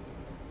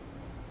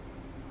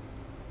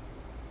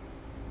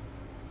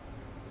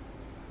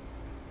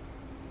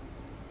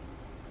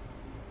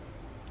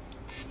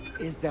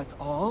 Is that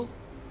all?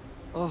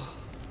 Oh,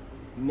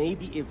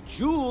 maybe if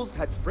Jules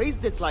had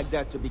phrased it like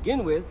that to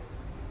begin with,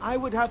 I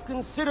would have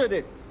considered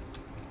it.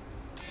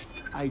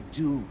 I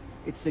do.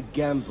 It's a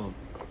gamble.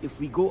 If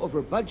we go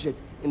over budget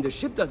and the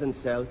ship doesn't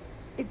sell,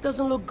 it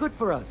doesn't look good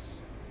for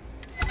us.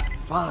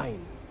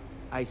 Fine.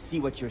 I see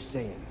what you're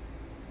saying.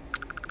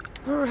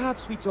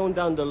 Perhaps we tone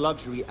down the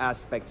luxury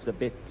aspects a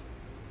bit.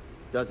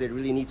 Does it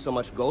really need so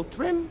much gold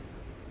trim?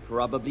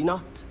 Probably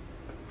not.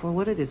 For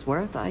what it is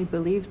worth, I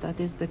believe that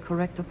is the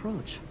correct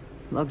approach.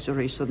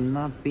 Luxury should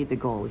not be the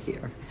goal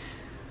here.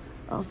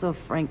 Also,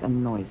 Frank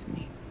annoys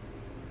me.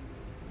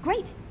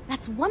 Great!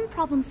 That's one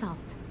problem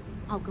solved.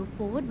 I'll go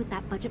forward with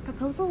that budget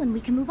proposal and we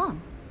can move on.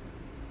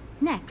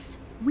 Next,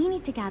 we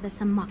need to gather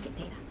some market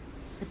data.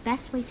 The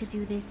best way to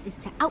do this is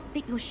to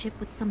outfit your ship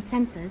with some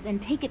sensors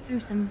and take it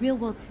through some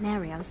real-world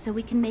scenarios so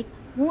we can make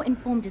more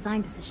informed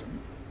design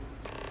decisions.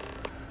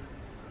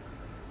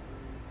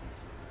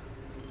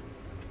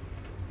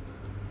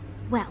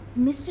 Well,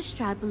 Mr.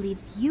 Stroud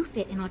believes you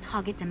fit in our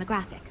target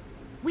demographic.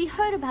 We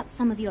heard about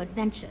some of your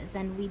adventures,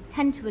 and we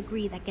tend to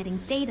agree that getting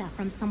data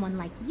from someone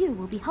like you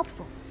will be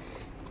helpful.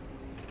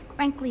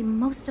 Frankly,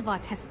 most of our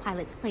test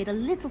pilots played a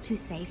little too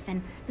safe,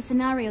 and the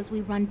scenarios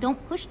we run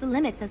don't push the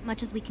limits as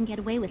much as we can get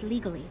away with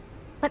legally.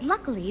 But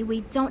luckily,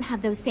 we don't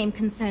have those same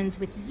concerns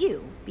with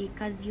you,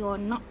 because you're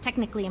not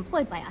technically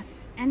employed by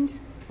us, and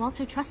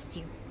Walter trusts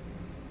you.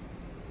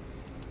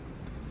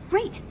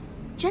 Great!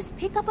 Just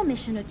pick up a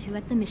mission or two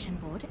at the mission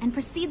board and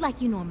proceed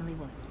like you normally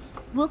would.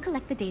 We'll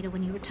collect the data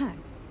when you return.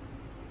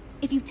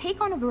 If you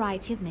take on a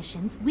variety of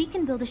missions, we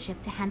can build a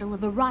ship to handle a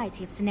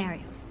variety of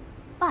scenarios.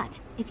 But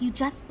if you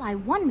just fly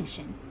one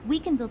mission, we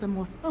can build a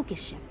more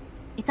focused ship.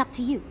 It's up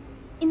to you.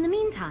 In the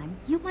meantime,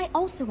 you might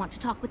also want to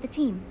talk with the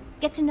team,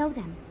 get to know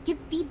them, give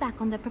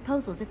feedback on their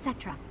proposals,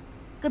 etc.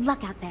 Good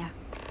luck out there.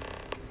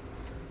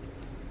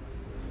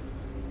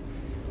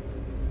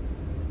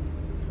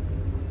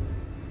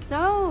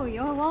 So,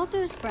 you're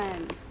Walter's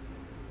friend.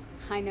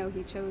 I know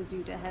he chose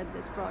you to head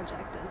this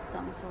project as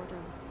some sort of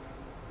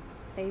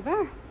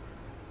favor.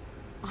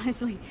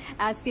 Honestly,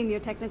 as senior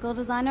technical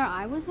designer,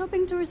 I was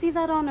hoping to receive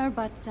that honor,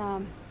 but,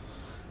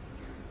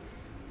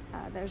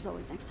 there's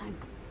always next time.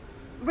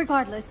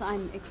 Regardless,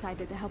 I'm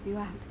excited to help you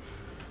out.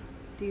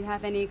 Do you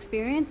have any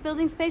experience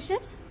building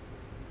spaceships?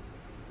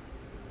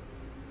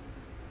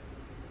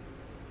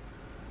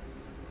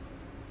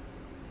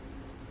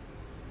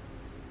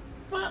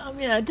 I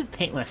mean, I did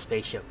paint my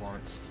spaceship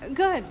once.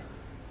 Good.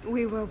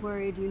 We were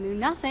worried you knew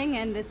nothing,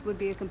 and this would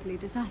be a complete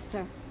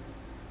disaster.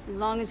 As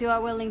long as you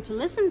are willing to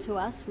listen to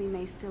us, we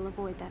may still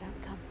avoid that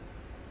outcome.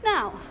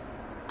 Now,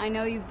 I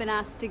know you've been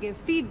asked to give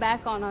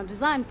feedback on our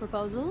design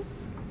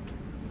proposals.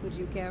 Would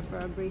you care for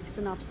a brief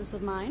synopsis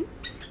of mine?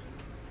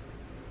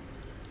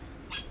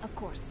 Of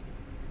course.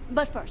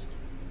 But first,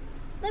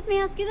 let me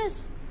ask you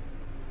this.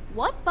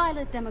 What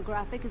pilot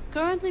demographic is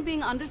currently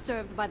being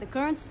underserved by the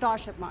current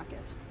starship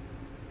market?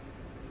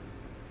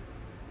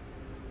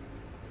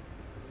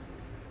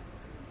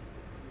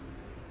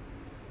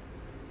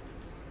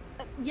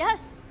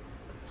 Yes!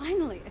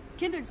 Finally, a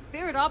kindred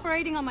spirit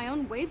operating on my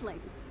own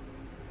wavelength.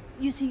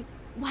 You see,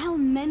 while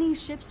many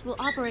ships will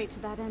operate to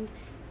that end,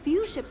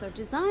 few ships are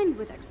designed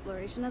with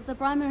exploration as the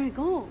primary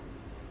goal.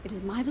 It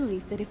is my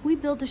belief that if we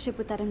build a ship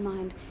with that in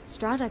mind,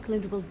 Stardust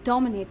will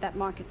dominate that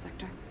market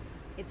sector.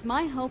 It's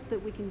my hope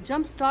that we can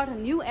jumpstart a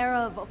new era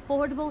of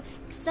affordable,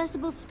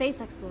 accessible space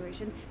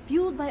exploration,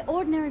 fueled by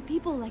ordinary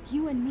people like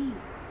you and me.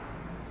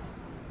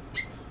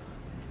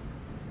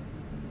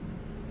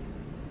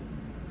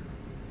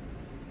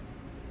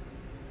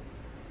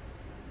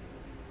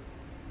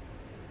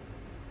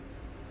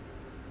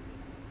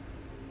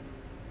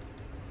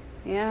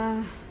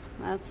 Yeah,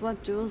 that's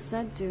what Jules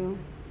said too.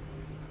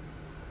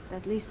 But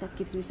at least that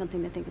gives me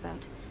something to think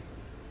about.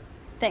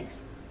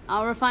 Thanks.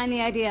 I'll refine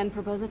the idea and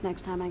propose it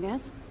next time, I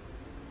guess.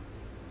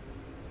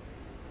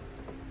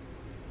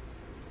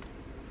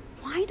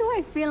 Why do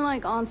I feel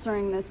like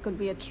answering this could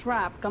be a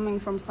trap coming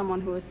from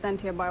someone who was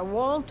sent here by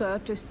Walter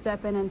to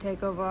step in and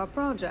take over our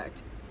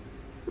project?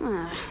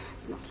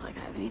 It's not like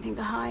I have anything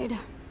to hide.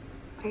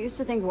 I used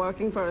to think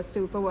working for a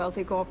super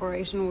wealthy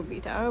corporation would be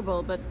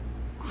terrible, but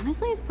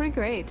honestly, it's pretty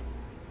great.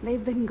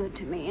 They've been good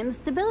to me, and the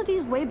stability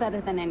is way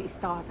better than any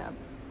startup.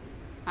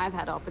 I've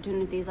had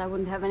opportunities I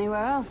wouldn't have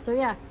anywhere else, so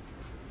yeah.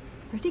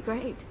 Pretty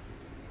great.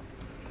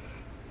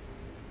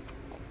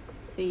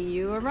 See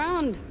you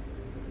around,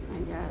 I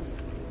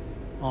guess.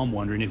 I'm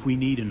wondering if we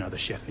need another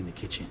chef in the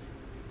kitchen.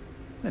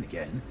 Then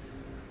again,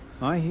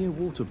 I hear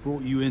Walter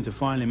brought you in to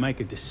finally make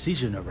a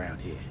decision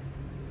around here.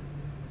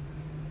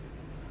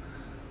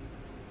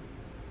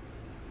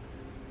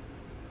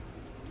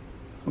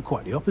 I'm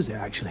quite the opposite,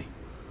 actually.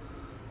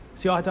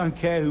 See, I don't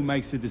care who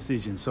makes the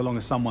decision, so long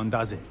as someone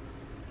does it.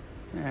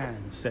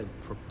 And said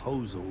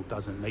proposal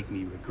doesn't make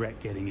me regret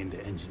getting into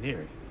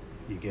engineering.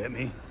 You get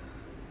me?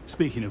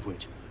 Speaking of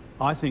which,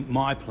 I think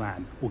my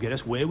plan will get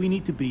us where we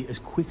need to be as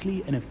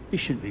quickly and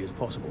efficiently as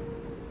possible.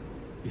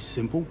 It's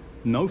simple,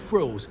 no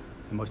frills,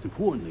 and most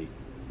importantly,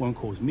 won't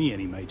cause me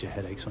any major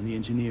headaches on the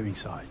engineering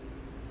side.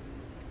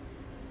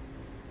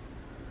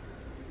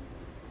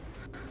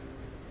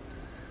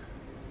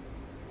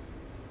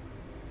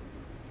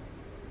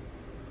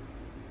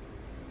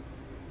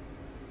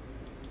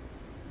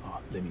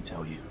 Let me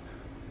tell you,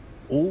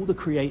 all the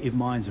creative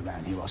minds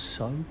around here are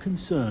so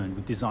concerned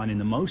with designing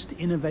the most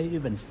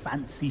innovative and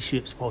fancy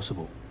ships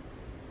possible.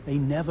 They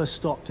never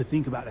stop to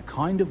think about the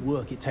kind of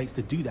work it takes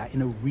to do that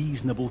in a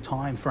reasonable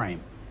time frame.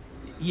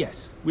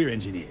 Yes, we're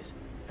engineers.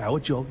 Our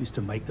job is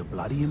to make the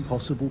bloody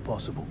impossible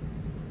possible.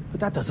 But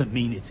that doesn't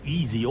mean it's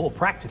easy or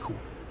practical.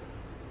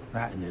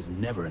 That and there's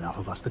never enough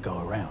of us to go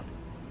around.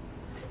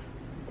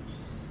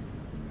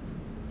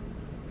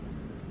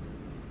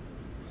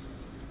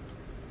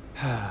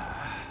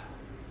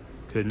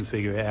 Couldn't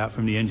figure it out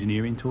from the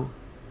engineering talk?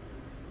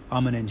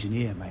 I'm an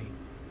engineer, mate.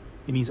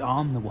 It means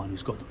I'm the one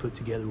who's got to put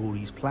together all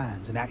these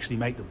plans and actually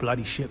make the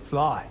bloody ship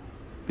fly.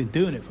 Been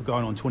doing it for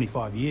going on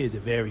 25 years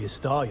at various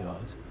star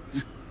yards.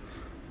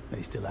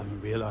 They still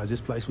haven't realized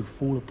this place would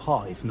fall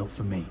apart if not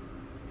for me.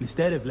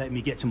 Instead of letting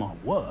me get to my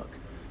work,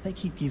 they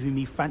keep giving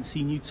me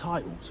fancy new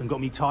titles and got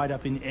me tied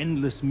up in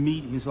endless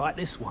meetings like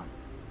this one.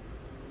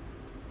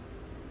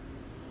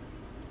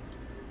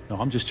 No,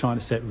 I'm just trying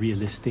to set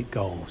realistic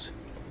goals.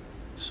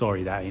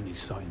 Sorry that ain't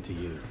exciting to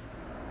you.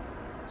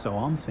 So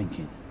I'm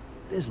thinking,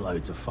 there's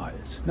loads of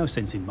fighters. No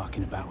sense in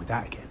mucking about with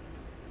that again.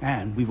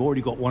 And we've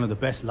already got one of the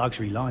best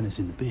luxury liners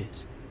in the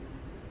biz.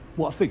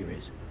 What I figure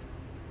is,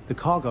 the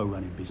cargo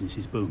running business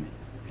is booming,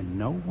 and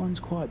no one's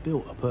quite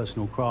built a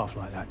personal craft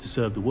like that to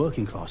serve the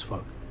working class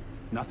folk.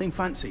 Nothing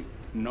fancy,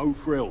 no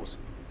frills.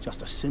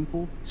 Just a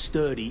simple,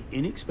 sturdy,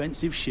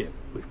 inexpensive ship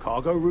with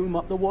cargo room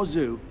up the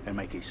wazoo and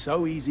make it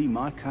so easy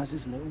my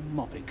cousin's little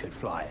moppet could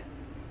fly it.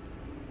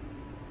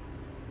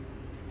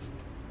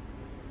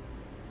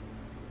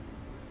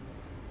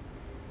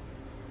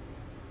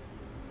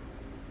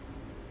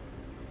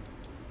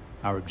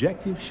 Our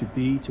objective should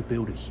be to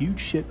build a huge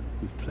ship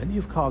with plenty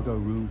of cargo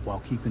room while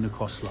keeping the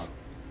costs low.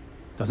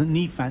 Doesn't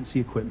need fancy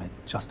equipment,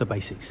 just the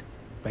basics.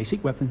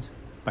 Basic weapons,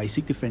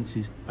 basic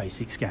defenses,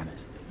 basic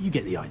scanners. You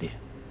get the idea.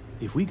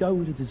 If we go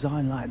with a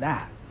design like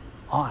that,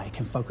 I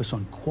can focus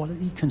on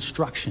quality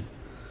construction,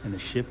 and the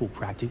ship will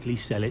practically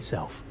sell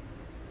itself.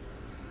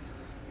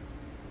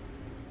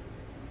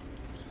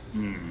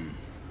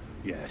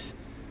 Yes,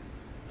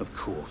 of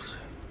course.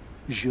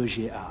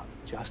 Zhuzh it up,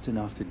 just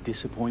enough to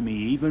disappoint me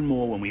even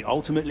more when we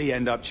ultimately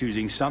end up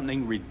choosing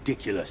something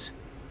ridiculous.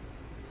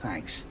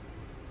 Thanks.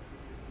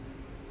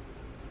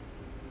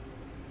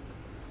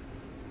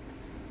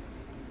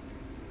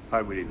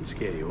 Hope we didn't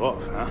scare you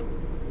off, huh?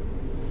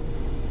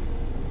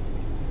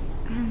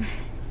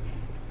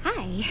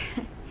 Hi.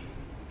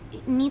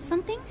 Need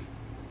something?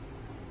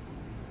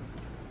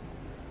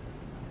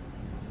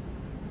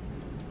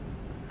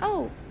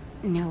 Oh,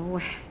 no.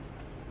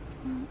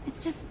 Well,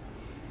 it's just...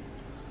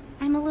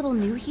 I'm a little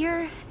new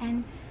here,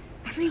 and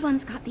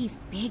everyone's got these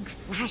big,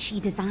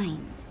 flashy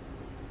designs.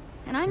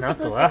 And I'm Not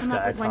the supposed to last come up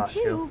guy I with one talked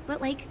too, to.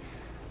 but like,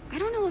 I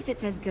don't know if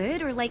it's as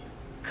good or like,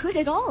 good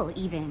at all,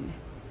 even.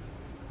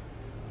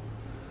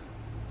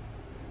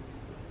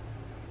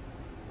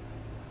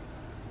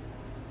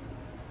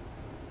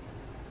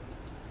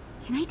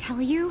 Can I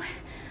tell you?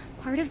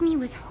 Part of me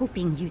was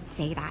hoping you'd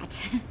say that.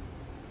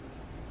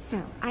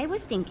 So, I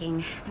was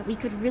thinking that we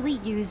could really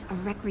use a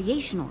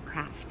recreational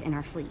craft in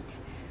our fleet.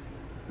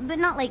 But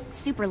not like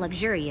super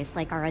luxurious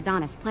like our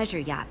Adonis pleasure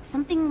yacht.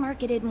 Something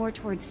marketed more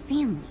towards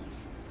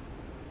families.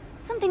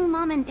 Something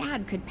Mom and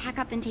Dad could pack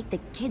up and take the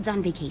kids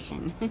on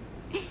vacation.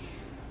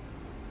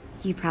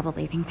 You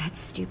probably think that's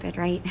stupid,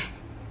 right?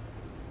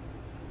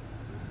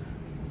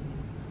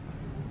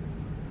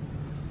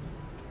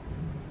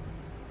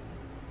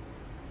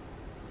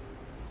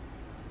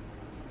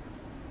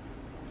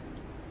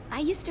 I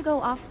used to go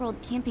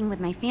off-world camping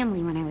with my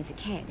family when I was a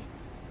kid.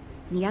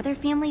 The other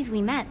families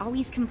we met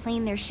always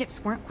complained their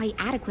ships weren't quite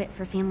adequate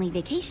for family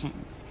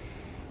vacations.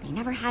 They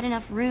never had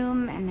enough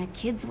room, and the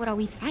kids would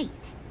always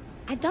fight.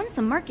 I've done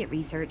some market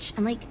research,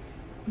 and like,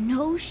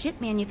 no ship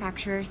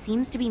manufacturer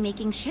seems to be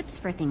making ships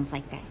for things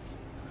like this.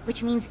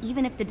 Which means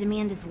even if the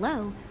demand is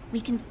low, we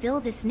can fill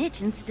this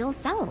niche and still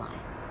sell a lot.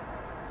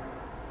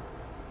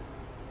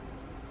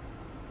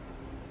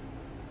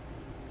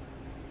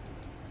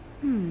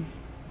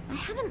 I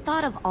haven't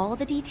thought of all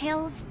the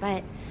details,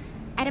 but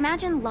I'd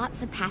imagine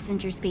lots of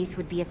passenger space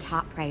would be a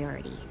top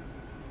priority.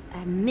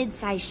 A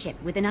mid-sized ship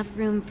with enough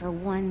room for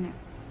one,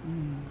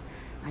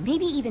 or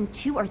maybe even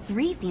 2 or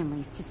 3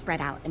 families to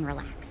spread out and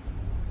relax.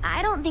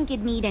 I don't think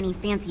it'd need any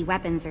fancy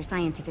weapons or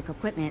scientific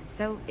equipment,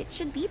 so it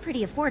should be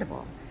pretty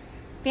affordable.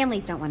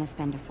 Families don't want to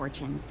spend a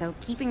fortune, so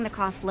keeping the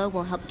cost low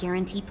will help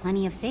guarantee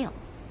plenty of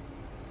sales.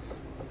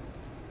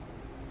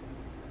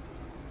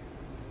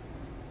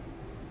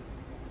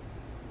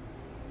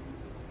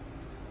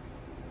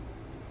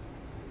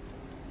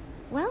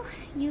 Well,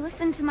 you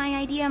listened to my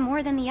idea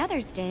more than the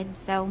others did,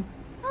 so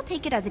I'll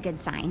take it as a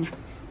good sign.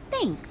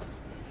 Thanks.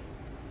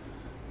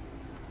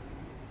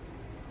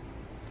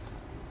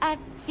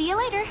 See you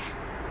later.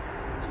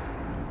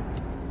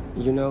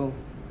 You know,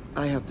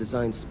 I have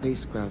designed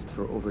spacecraft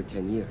for over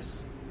 10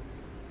 years.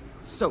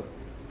 So,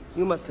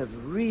 you must have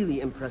really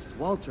impressed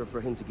Walter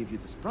for him to give you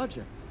this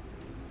project.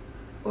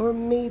 Or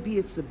maybe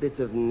it's a bit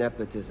of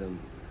nepotism.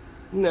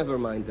 Never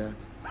mind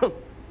that.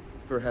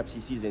 Perhaps he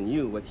sees in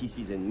you what he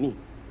sees in me.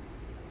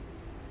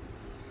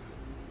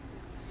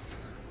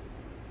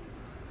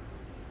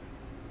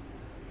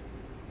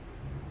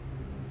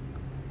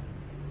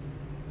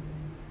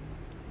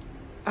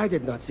 I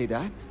did not say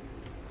that.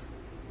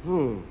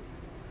 And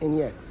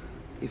yet,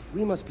 if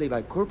we must play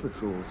by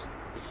corporate rules,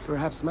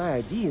 perhaps my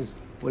ideas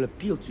will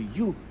appeal to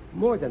you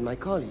more than my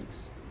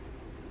colleagues.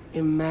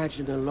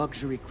 Imagine a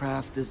luxury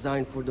craft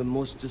designed for the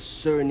most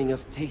discerning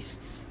of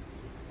tastes.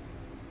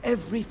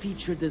 Every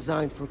feature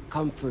designed for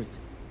comfort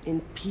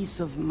and peace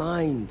of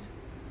mind.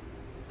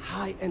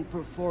 High-end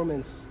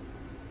performance,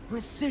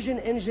 precision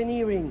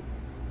engineering,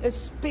 a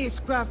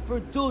spacecraft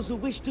for those who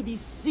wish to be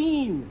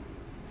seen.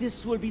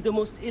 This will be the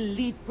most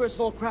elite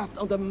personal craft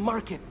on the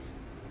market.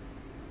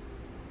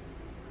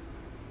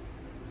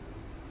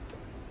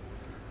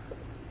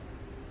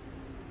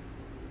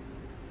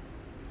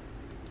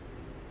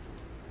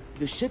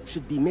 The ship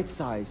should be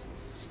mid-size,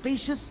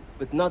 spacious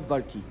but not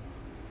bulky.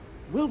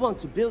 We'll want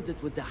to build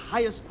it with the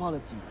highest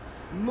quality,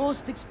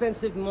 most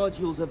expensive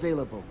modules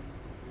available.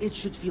 It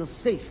should feel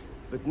safe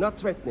but not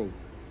threatening.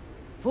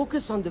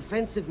 Focus on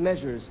defensive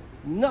measures,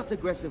 not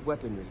aggressive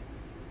weaponry.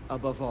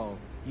 Above all,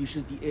 you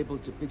should be able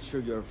to picture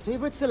your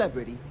favorite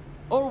celebrity,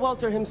 or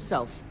Walter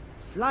himself,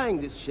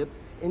 flying this ship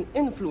and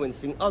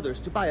influencing others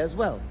to buy as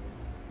well.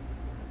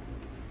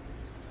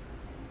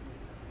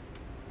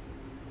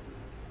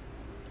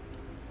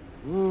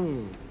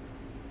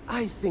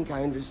 I think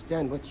I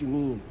understand what you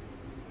mean.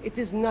 It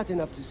is not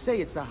enough to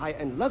say it's a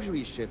high-end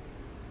luxury ship.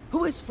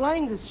 Who is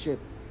flying this ship?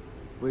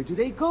 Where do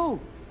they go?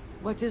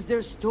 What is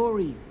their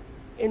story?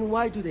 And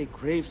why do they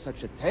crave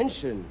such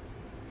attention?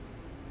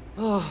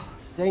 Oh,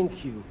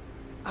 thank you.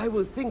 I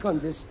will think on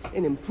this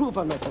and improve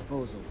on my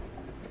proposal.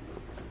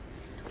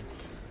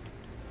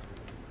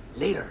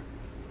 Later.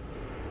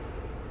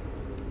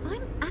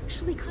 I'm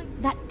actually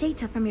That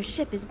data from your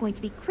ship is going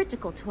to be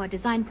critical to our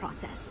design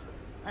process.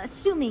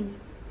 Assuming...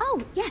 Oh,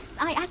 yes,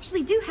 I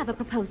actually do have a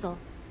proposal.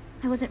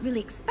 I wasn't really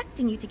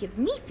expecting you to give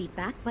me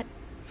feedback, but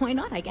why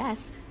not, I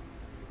guess.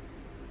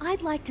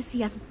 I'd like to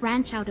see us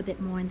branch out a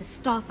bit more in the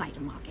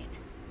starfighter market.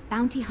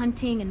 Bounty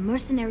hunting and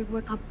mercenary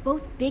work are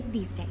both big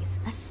these days,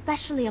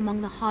 especially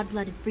among the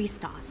hard-blooded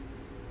Freestars.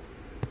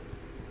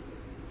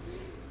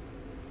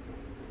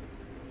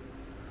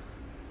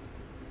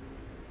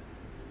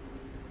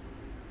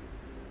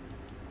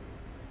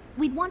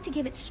 We'd want to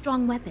give it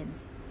strong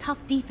weapons,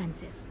 tough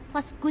defenses,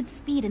 plus good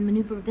speed and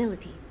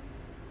maneuverability.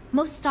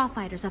 Most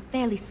starfighters are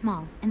fairly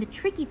small, and the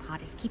tricky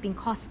part is keeping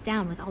costs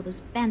down with all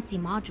those fancy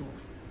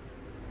modules.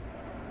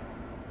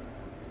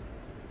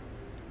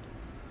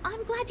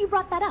 I'm glad you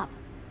brought that up.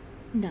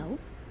 No,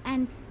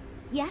 and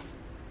yes,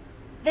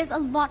 there's a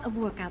lot of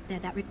work out there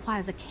that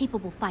requires a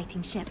capable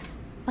fighting ship.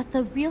 But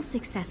the real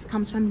success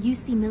comes from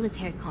UC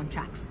military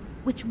contracts,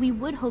 which we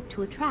would hope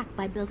to attract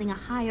by building a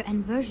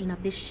higher-end version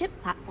of this ship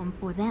platform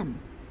for them.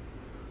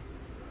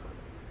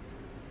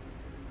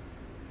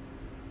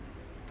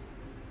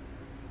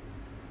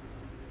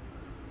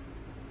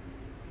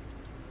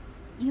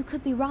 You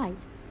could be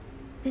right.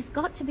 There's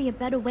got to be a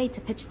better way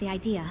to pitch the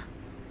idea.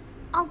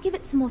 I'll give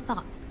it some more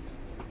thought.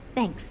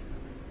 Thanks.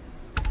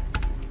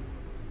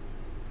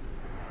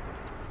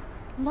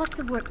 Lots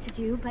of work to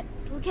do, but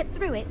we'll get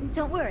through it, and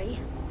don't worry.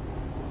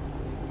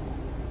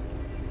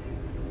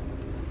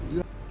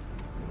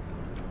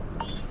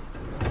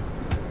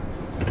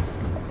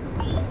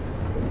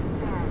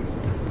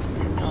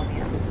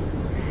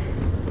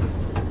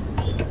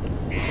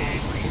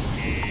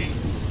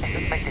 I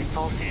suspect this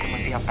soul system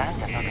would be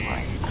abandoned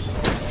otherwise.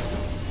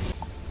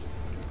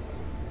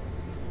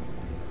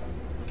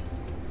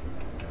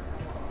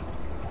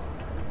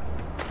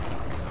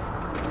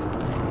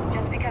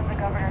 Just because the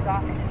governor's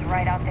office is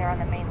right out there on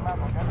the main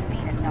level doesn't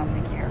mean it's not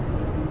secure.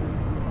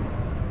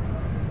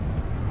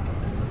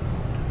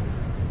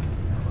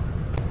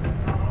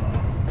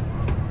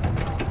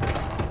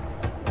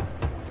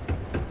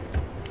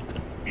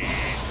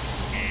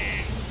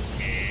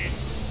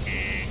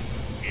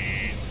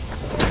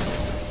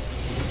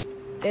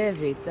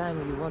 Every time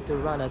you want to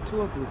run a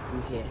tour group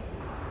through here.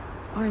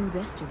 Our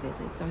investor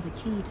visits are the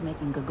key to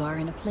making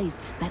Gagarin a place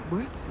that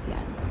works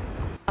again.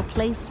 A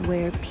place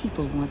where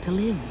people want to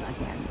live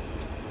again.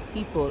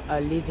 People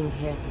are living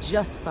here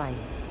just fine.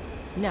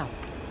 Now,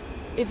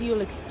 if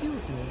you'll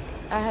excuse me,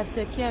 I have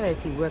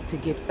security work to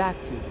get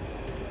back to.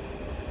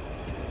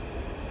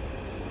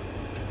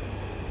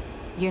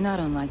 You're not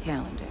on my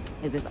calendar.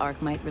 Is this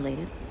Archmite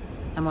related?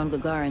 I'm on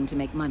Gagarin to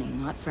make money,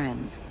 not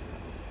friends.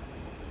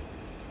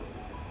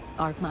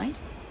 Archmite?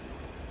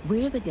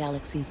 We're the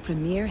galaxy's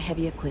premier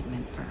heavy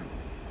equipment firm.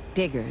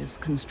 Diggers,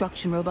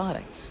 construction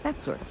robotics, that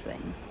sort of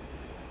thing.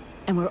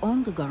 And we're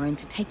on Gagarin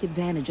to take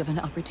advantage of an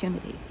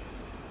opportunity.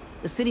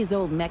 The city's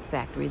old mech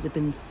factories have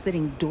been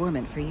sitting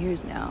dormant for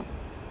years now.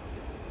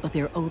 But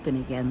they're open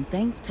again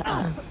thanks to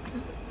us.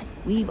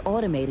 We've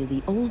automated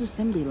the old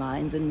assembly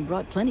lines and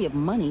brought plenty of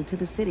money to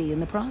the city in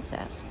the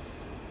process.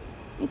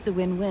 It's a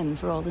win-win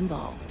for all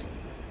involved.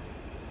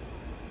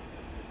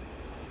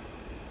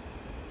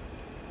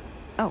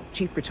 Oh,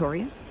 Chief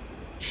Pretorius?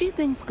 She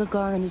thinks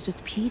Gagarin is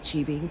just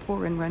peachy being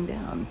poor and run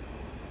down.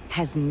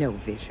 Has no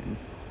vision.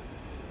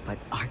 But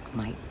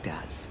Archmite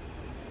does.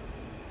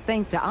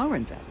 Thanks to our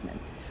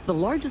investment, the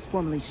largest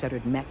formerly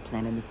shuttered mech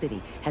plant in the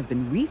city has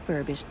been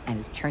refurbished and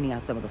is churning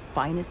out some of the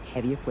finest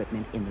heavy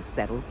equipment in the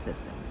settled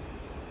systems.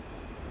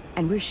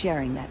 And we're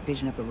sharing that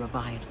vision of a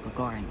revived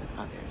Gagarin with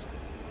others.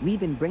 We've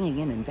been bringing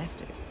in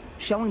investors,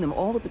 showing them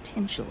all the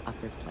potential of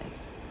this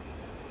place.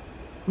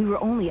 We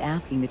were only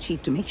asking the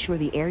chief to make sure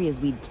the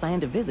areas we'd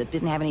planned to visit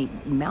didn't have any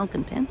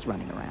malcontents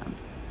running around.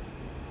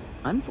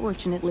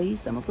 Unfortunately,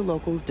 some of the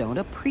locals don't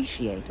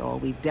appreciate all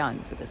we've done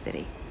for the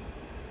city.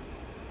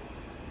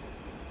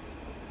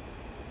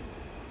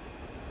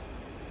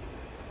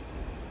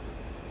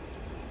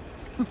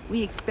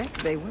 We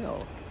expect they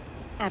will.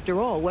 After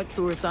all, what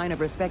truer sign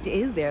of respect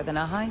is there than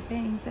a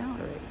high-paying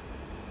salary?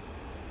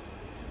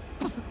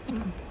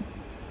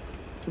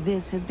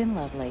 This has been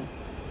lovely.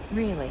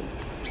 Really.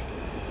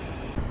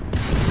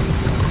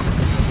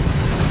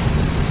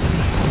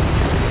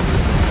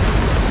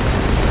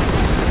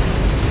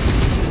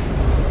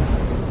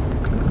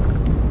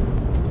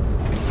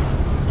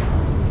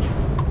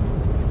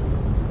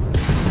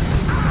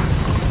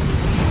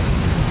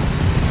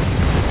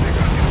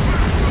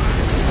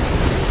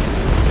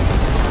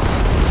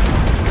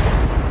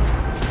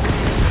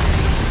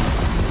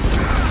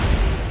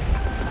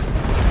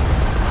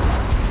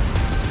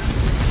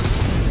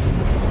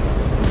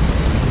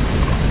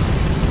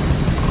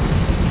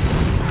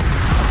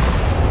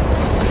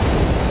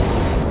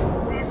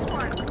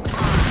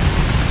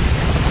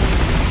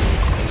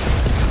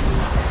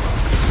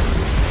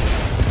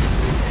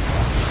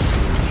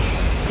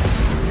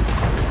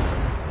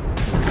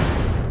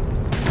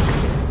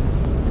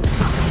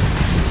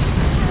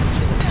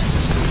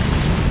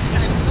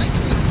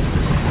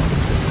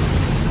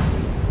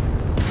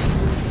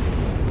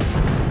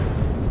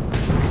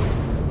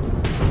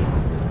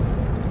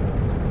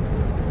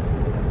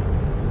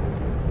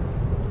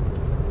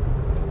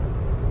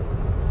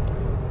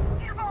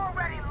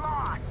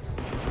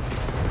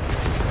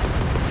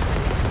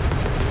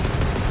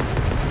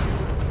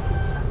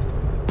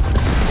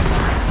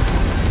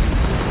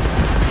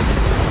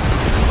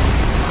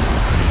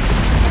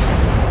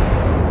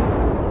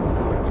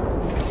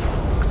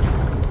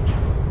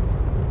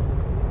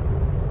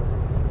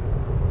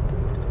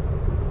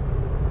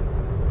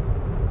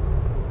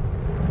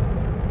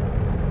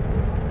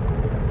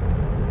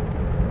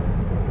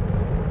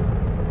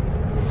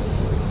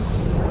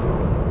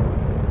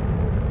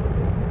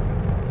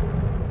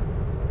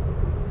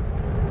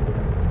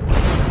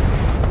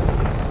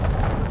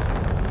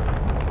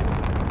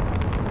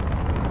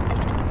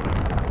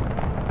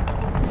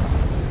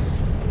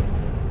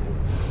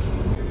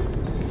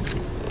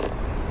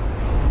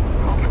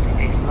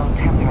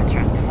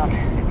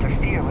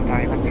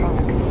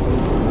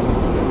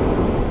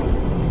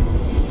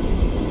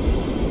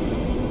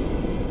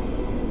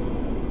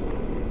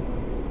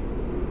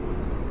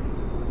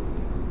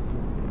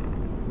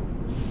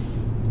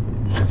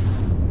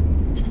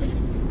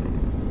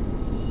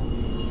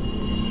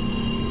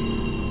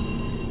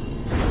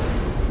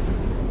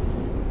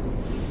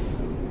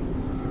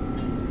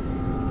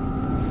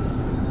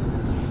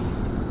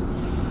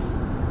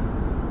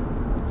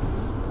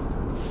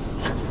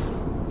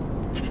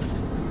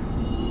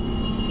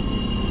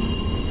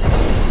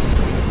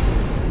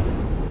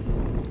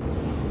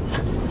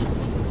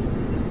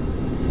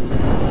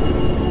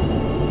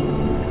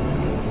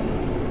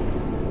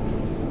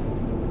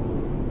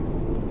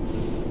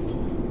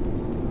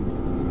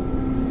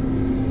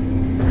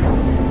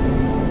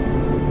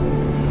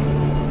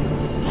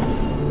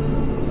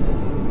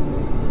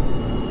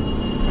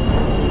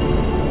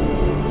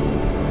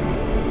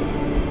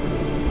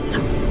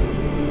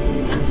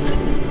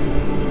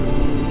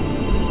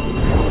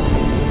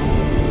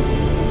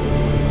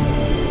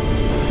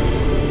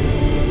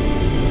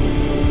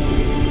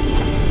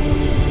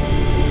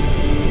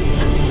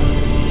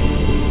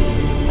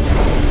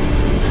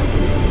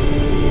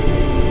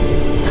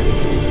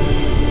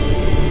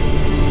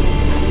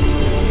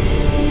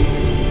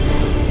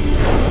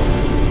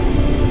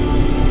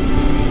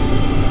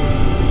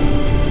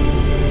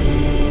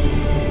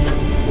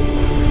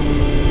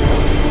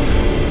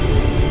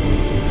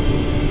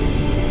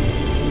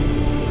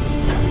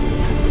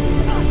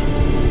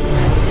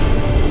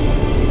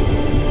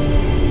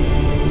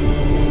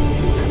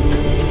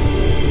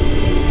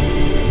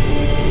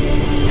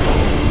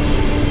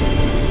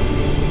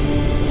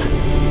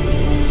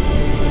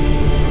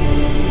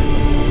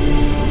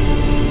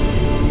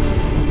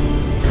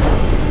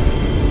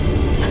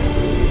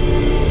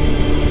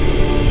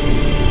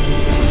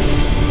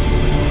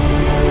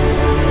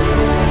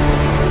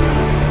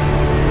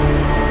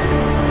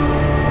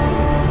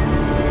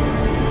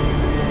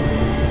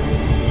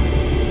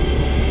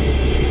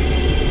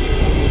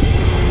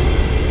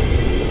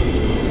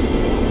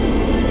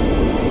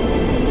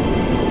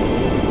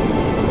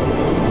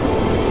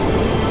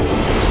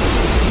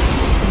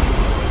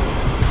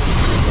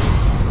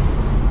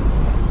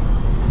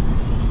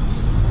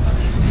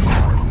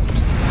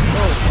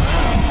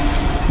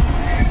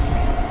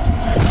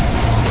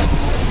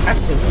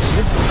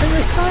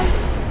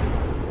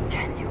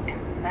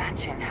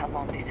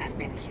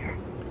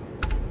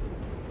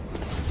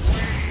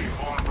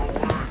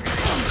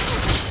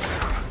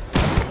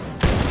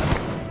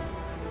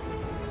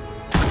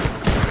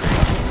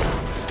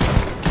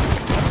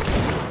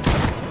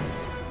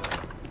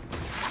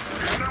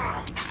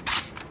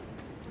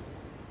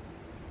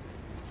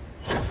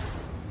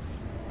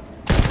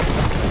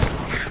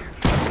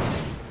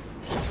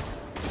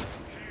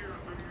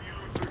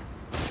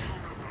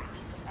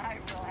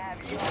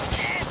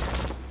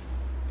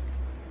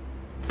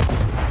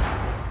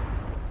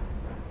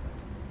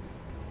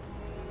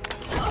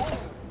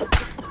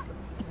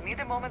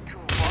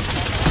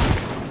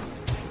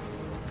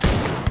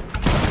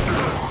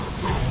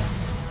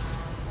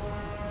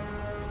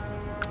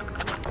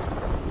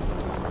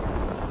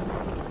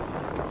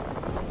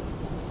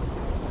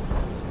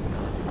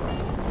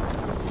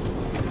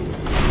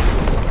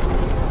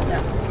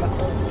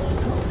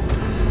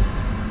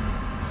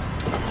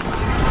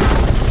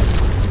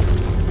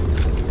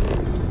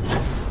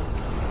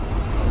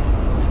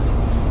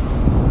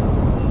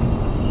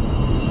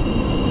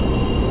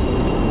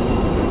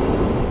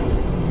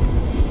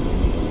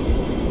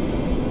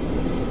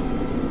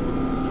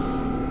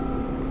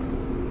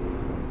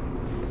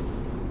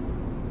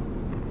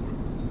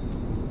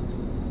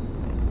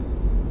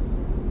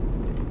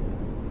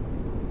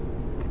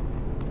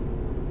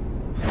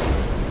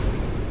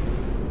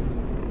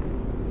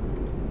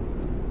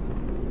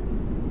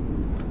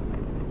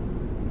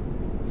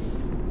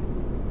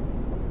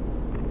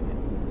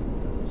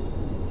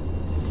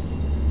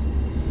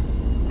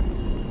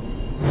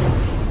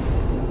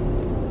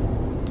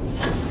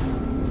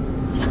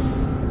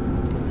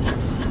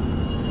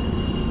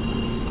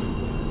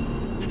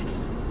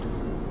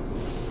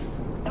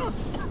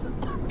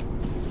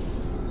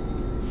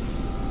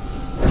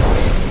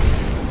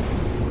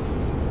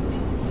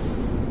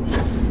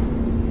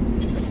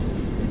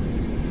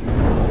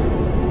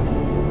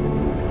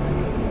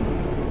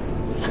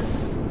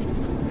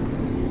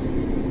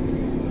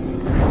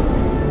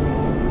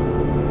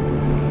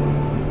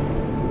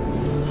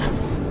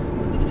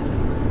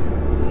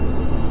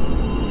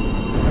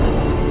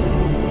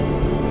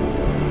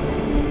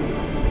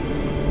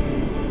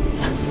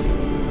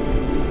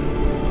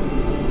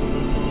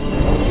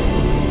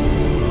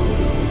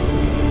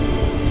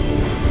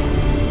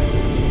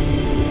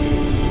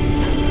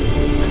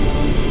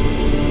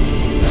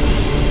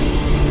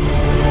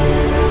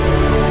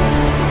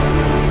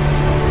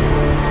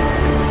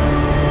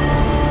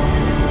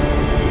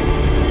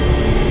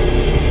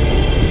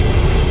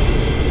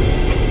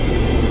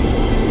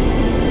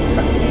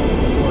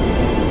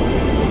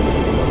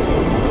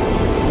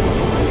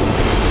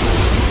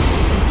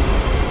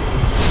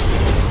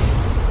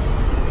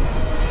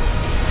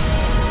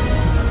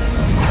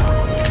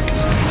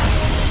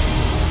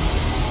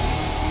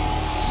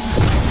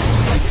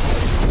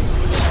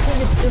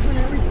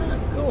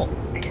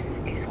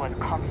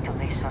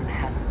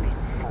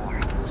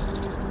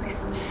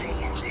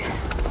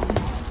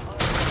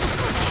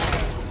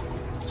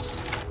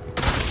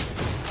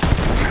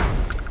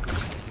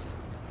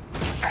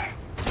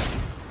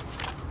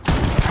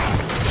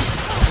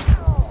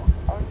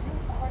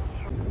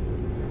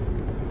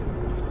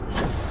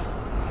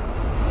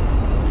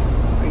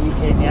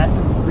 You have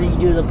to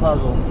redo the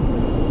puzzle.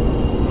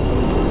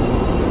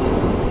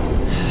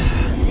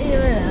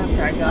 Even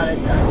after I got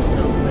it done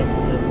so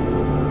quickly.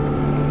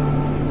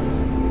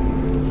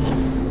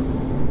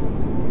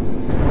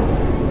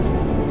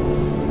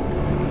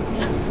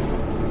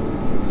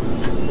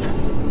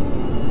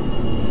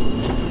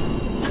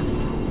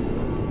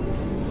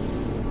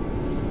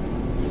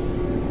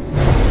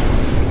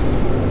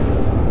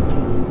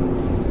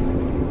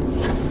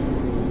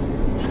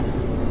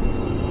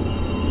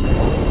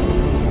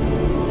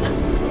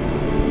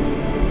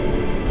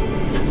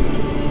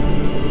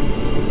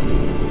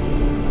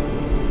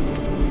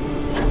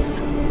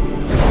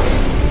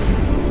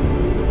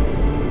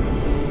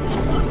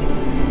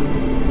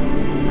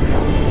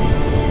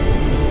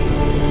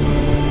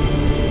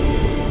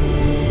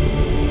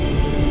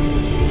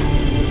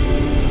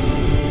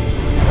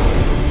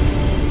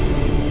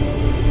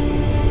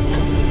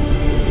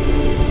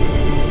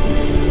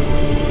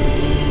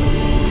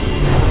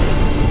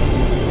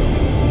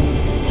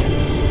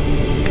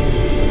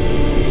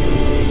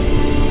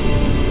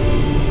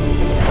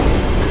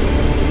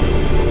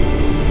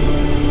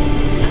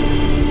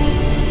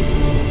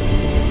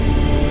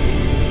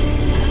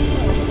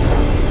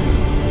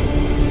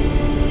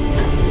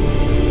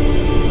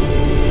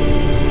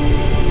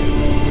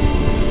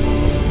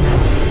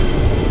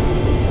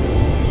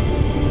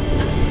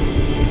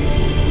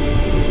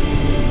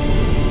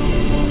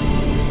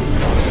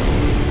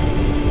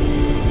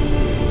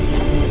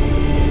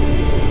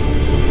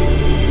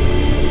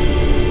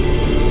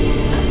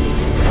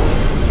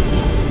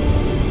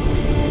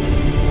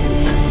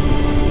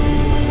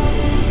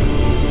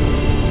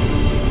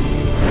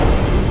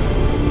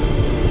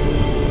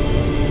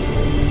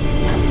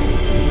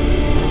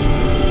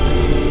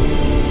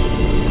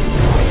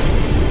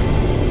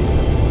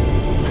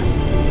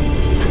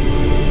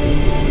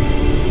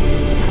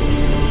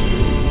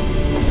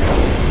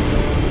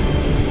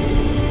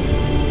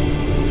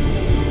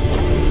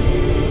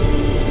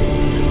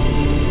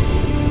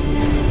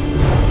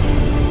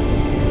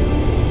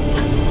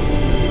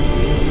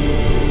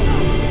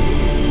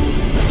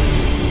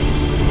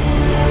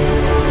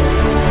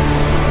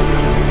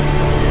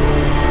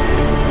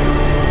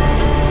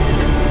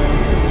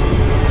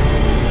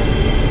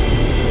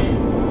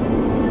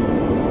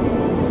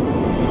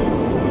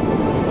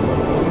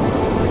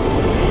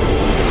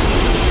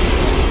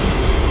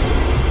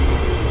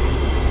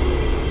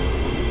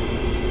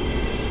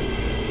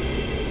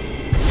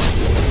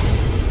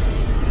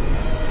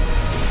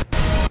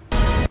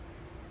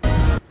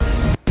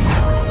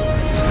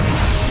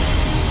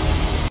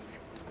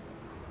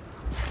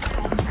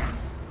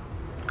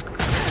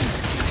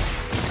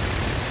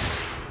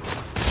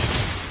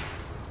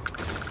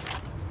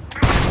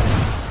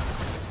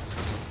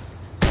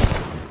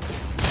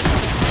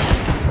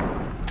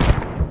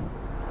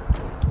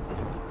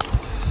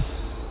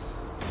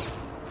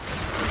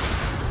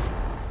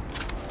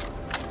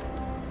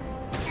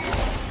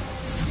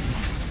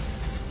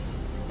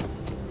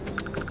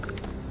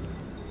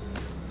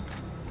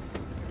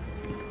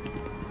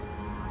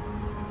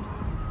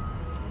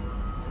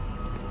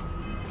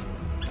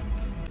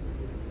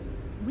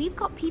 We've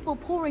got people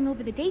poring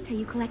over the data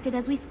you collected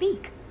as we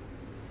speak.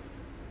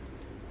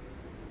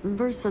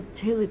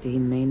 Versatility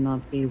may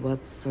not be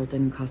what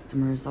certain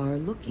customers are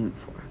looking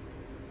for.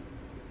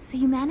 So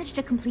you managed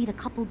to complete a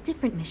couple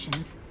different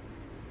missions.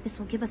 This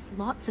will give us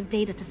lots of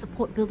data to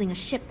support building a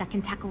ship that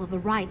can tackle a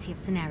variety of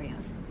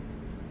scenarios.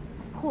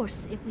 Of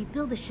course, if we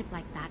build a ship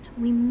like that,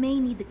 we may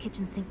need the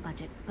kitchen sink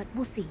budget, but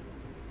we'll see.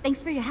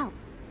 Thanks for your help.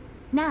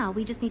 Now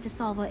we just need to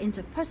solve our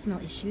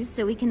interpersonal issues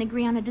so we can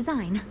agree on a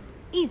design.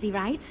 Easy,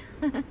 right?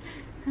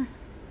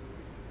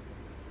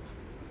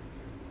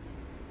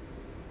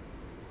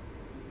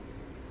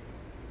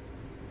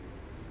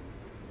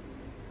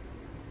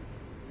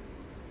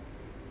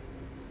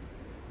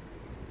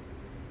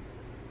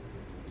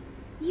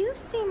 You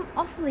seem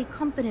awfully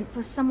confident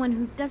for someone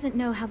who doesn't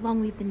know how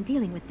long we've been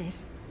dealing with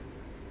this.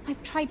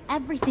 I've tried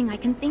everything I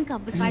can think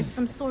of besides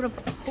some sort of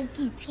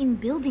hokey team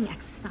building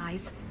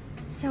exercise.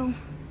 So,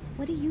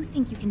 what do you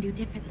think you can do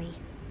differently?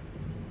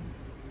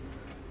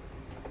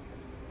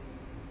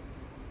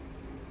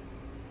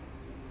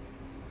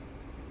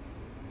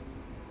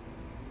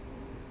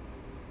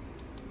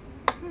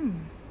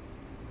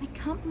 I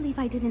can't believe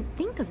I didn't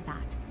think of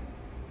that.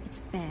 It's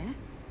fair.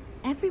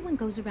 Everyone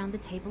goes around the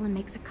table and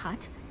makes a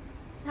cut.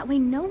 That way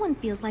no one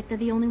feels like they're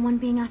the only one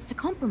being asked to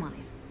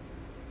compromise.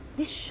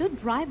 This should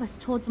drive us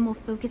towards a more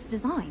focused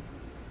design.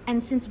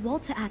 And since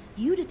Walter asked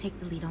you to take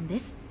the lead on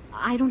this,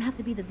 I don't have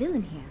to be the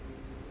villain here.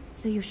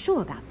 So you're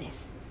sure about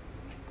this?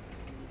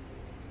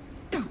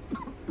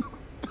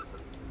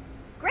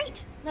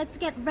 Great! Let's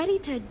get ready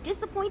to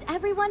disappoint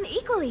everyone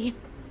equally.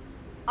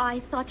 I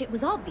thought it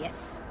was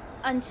obvious.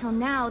 Until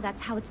now,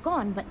 that's how it's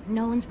gone, but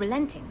no one's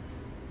relenting.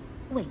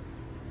 Wait,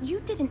 you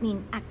didn't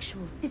mean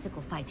actual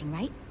physical fighting,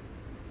 right?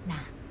 Nah.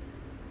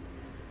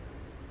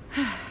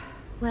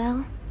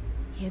 Well,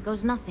 here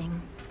goes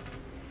nothing.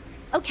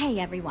 Okay,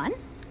 everyone.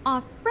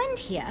 Our friend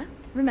here,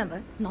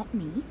 remember, not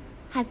me,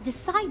 has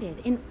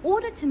decided in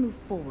order to move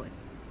forward,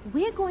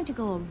 We're going to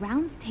go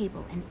around the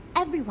table and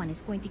everyone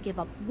is going to give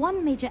up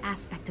one major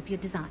aspect of your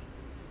design.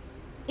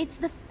 It's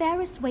the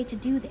fairest way to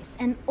do this,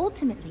 and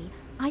ultimately,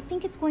 I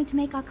think it's going to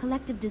make our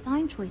collective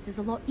design choices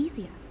a lot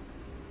easier.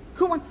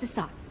 Who wants to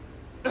start?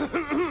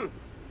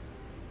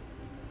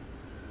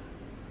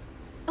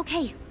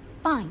 Okay,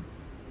 fine.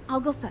 I'll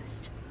go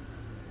first.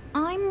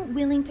 I'm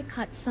willing to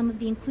cut some of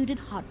the included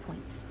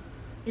hardpoints.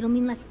 It'll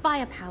mean less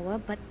firepower,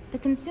 but the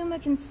consumer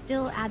can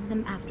still add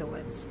them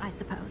afterwards, I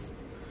suppose.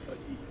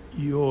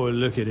 You're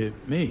looking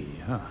at me,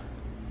 huh?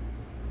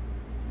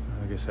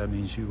 I guess that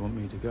means you want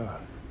me to go.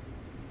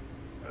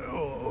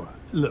 Oh,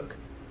 look,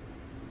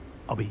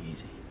 I'll be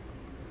easy.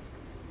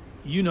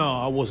 You know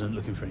I wasn't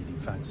looking for anything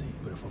fancy,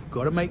 but if I've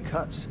got to make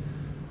cuts,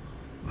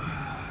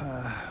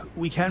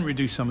 we can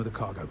reduce some of the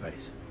cargo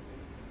base.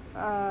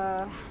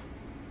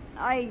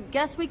 I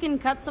guess we can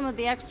cut some of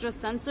the extra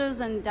sensors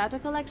and data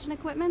collection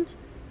equipment?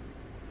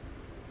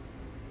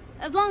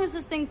 As long as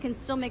this thing can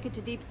still make it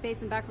to deep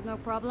space and back with no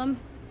problem,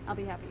 I'll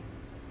be happy.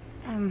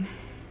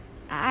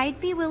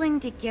 I'd be willing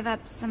to give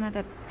up some of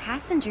the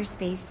passenger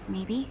space,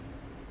 maybe.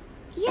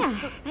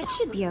 Yeah, that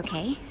should be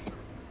okay.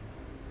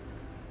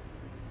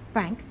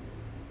 Frank?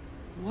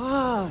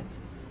 What?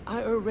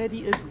 I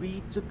already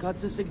agreed to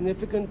cut a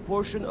significant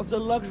portion of the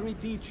luxury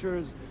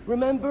features.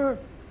 Remember?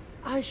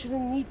 I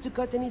shouldn't need to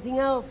cut anything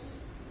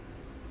else.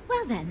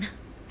 Well then,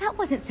 that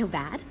wasn't so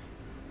bad.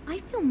 I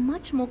feel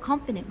much more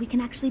confident we can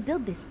actually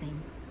build this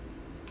thing.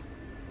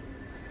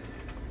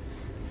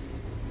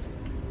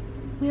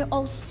 We're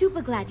all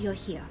super glad you're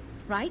here,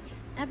 right,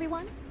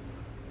 everyone?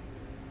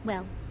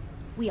 Well,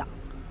 we are.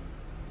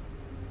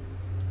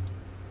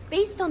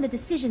 Based on the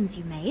decisions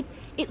you made,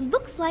 it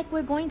looks like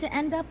we're going to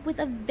end up with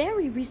a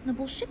very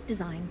reasonable ship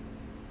design.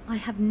 I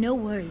have no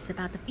worries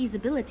about the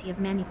feasibility of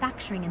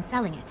manufacturing and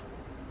selling it.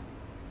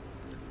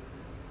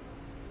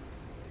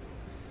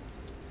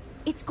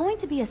 It's going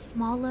to be a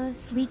smaller,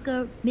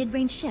 sleeker,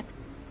 mid-range ship.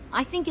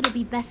 I think it'll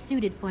be best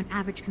suited for an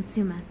average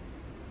consumer.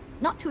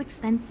 Not too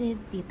expensive,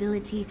 the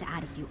ability to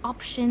add a few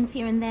options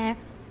here and there,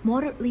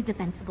 moderately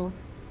defensible.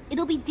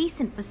 It'll be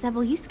decent for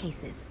several use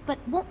cases, but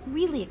won't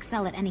really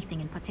excel at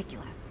anything in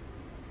particular.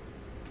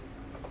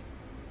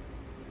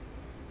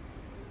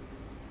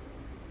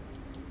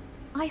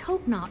 I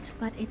hope not,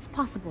 but it's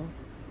possible.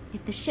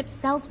 If the ship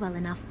sells well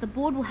enough, the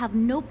board will have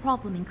no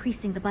problem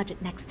increasing the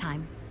budget next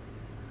time.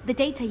 The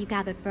data you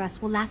gathered for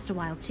us will last a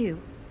while too,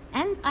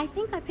 and I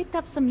think I picked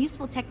up some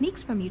useful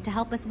techniques from you to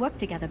help us work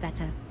together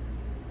better.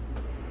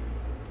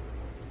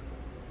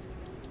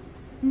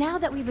 Now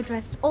that we've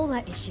addressed all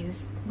our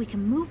issues, we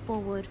can move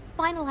forward,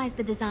 finalize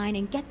the design,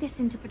 and get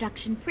this into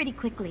production pretty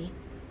quickly.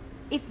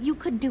 If you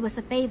could do us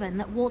a favor and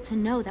let Walter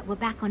know that we're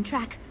back on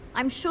track,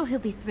 I'm sure he'll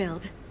be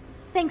thrilled.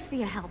 Thanks for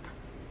your help.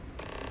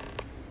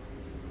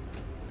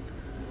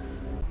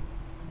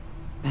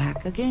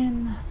 Back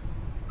again.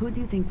 Who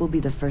do you think will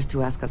be the first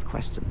to ask us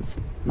questions?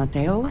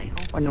 Mateo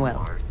or Noel? You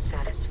are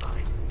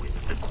satisfied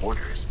with the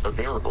quarters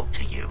available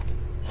to you.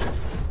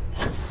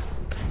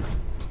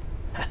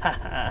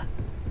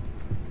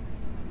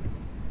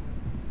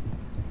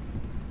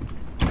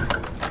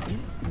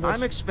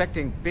 I'm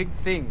expecting big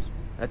things.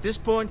 At this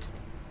point,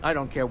 I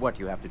don't care what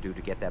you have to do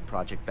to get that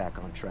project back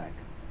on track.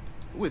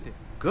 With it.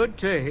 Good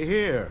to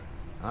hear.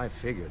 I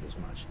figured as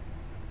much.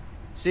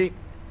 See,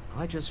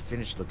 I just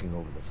finished looking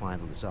over the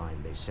final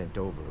design they sent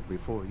over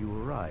before you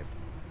arrived.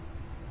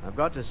 I've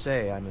got to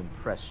say I'm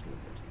impressed with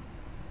it.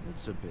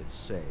 It's a bit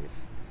safe,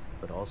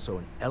 but also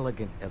an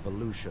elegant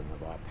evolution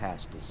of our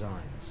past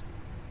designs.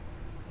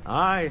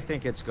 I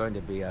think it's going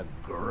to be a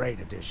great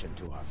addition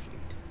to our fleet.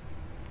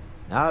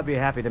 I'll be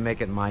happy to make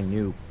it my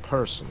new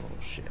personal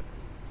ship.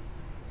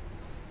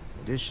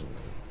 Additionally,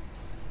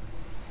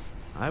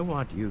 I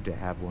want you to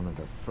have one of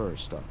the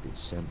first off the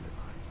assembly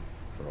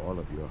line for all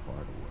of your hard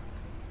work.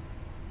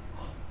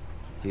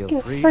 Feel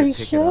Get free free to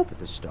pick ship? it up at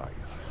the Star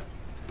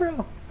Yard.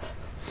 Bro,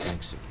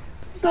 Thanks again.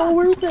 it's all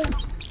worth it.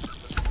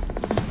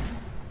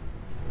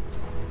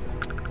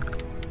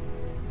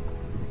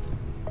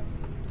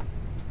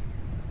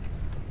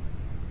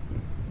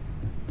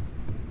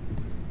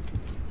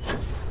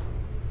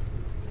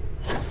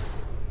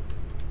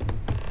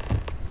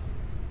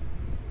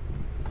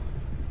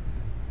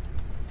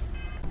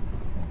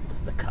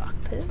 The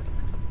cockpit.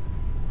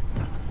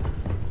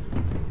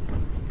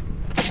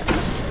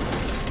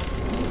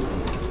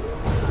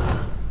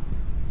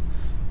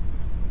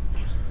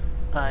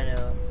 I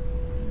know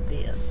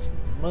this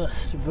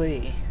must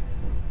be.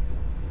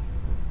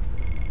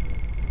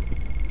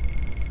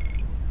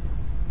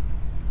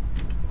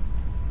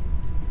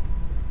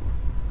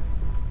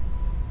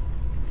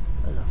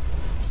 There's a,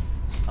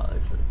 oh,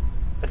 there's a,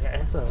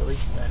 okay, so at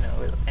least I know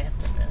where the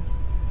phantom is.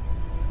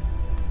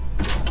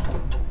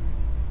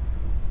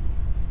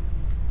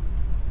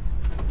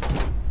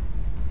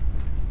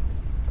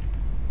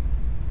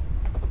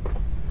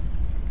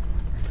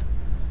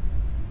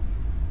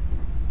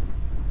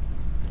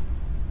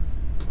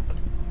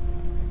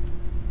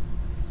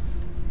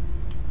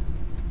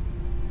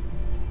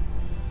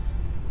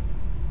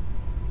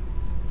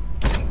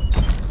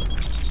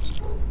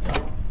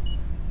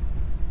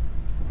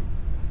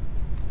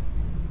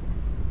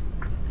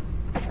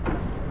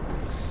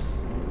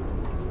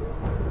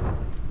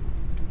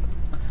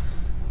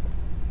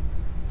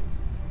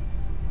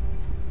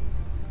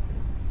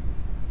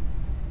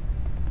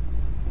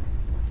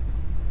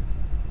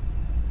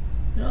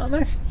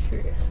 I'm actually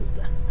curious as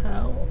to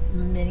how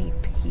many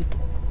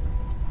people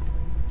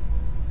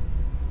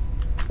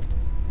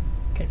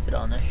can fit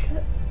on this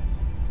ship,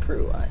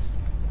 crew-wise.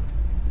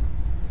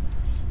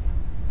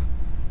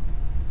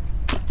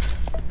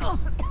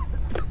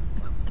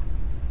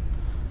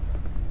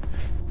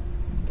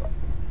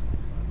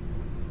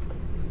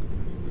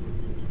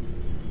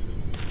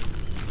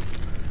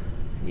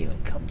 It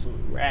even comes with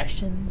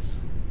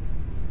rations.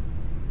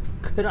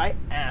 Could I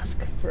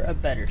ask for a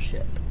better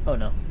ship? Oh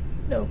no.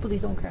 No,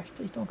 please don't crash.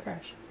 Please don't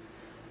crash.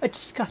 I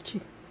just got you.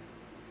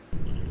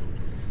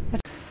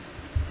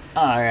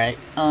 Alright,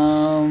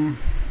 I'm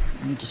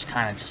just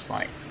kind of just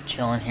like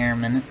chilling here a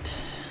minute.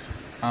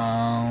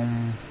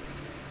 Yeah,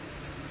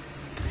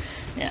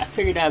 I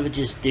figured I would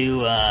just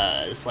do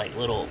this like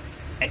little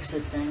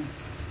exit thing.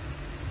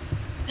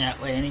 That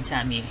way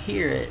anytime you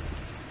hear it,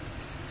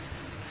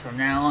 from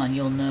now on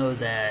you'll know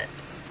that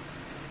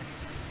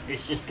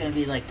it's just going to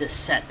be like this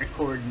set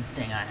recording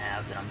thing I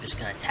have that I'm just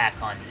going to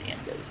tack on to the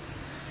end of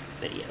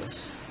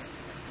videos.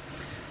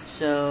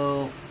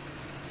 So,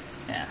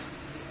 yeah,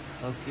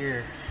 hope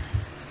you're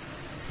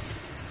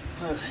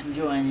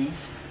enjoying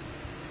these.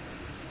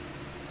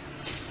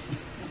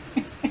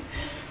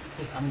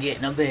 Because I'm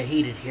getting a bit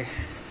heated here.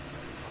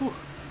 Whew.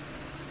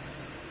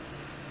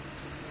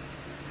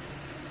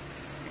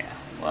 Yeah,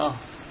 well,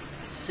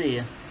 see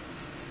ya.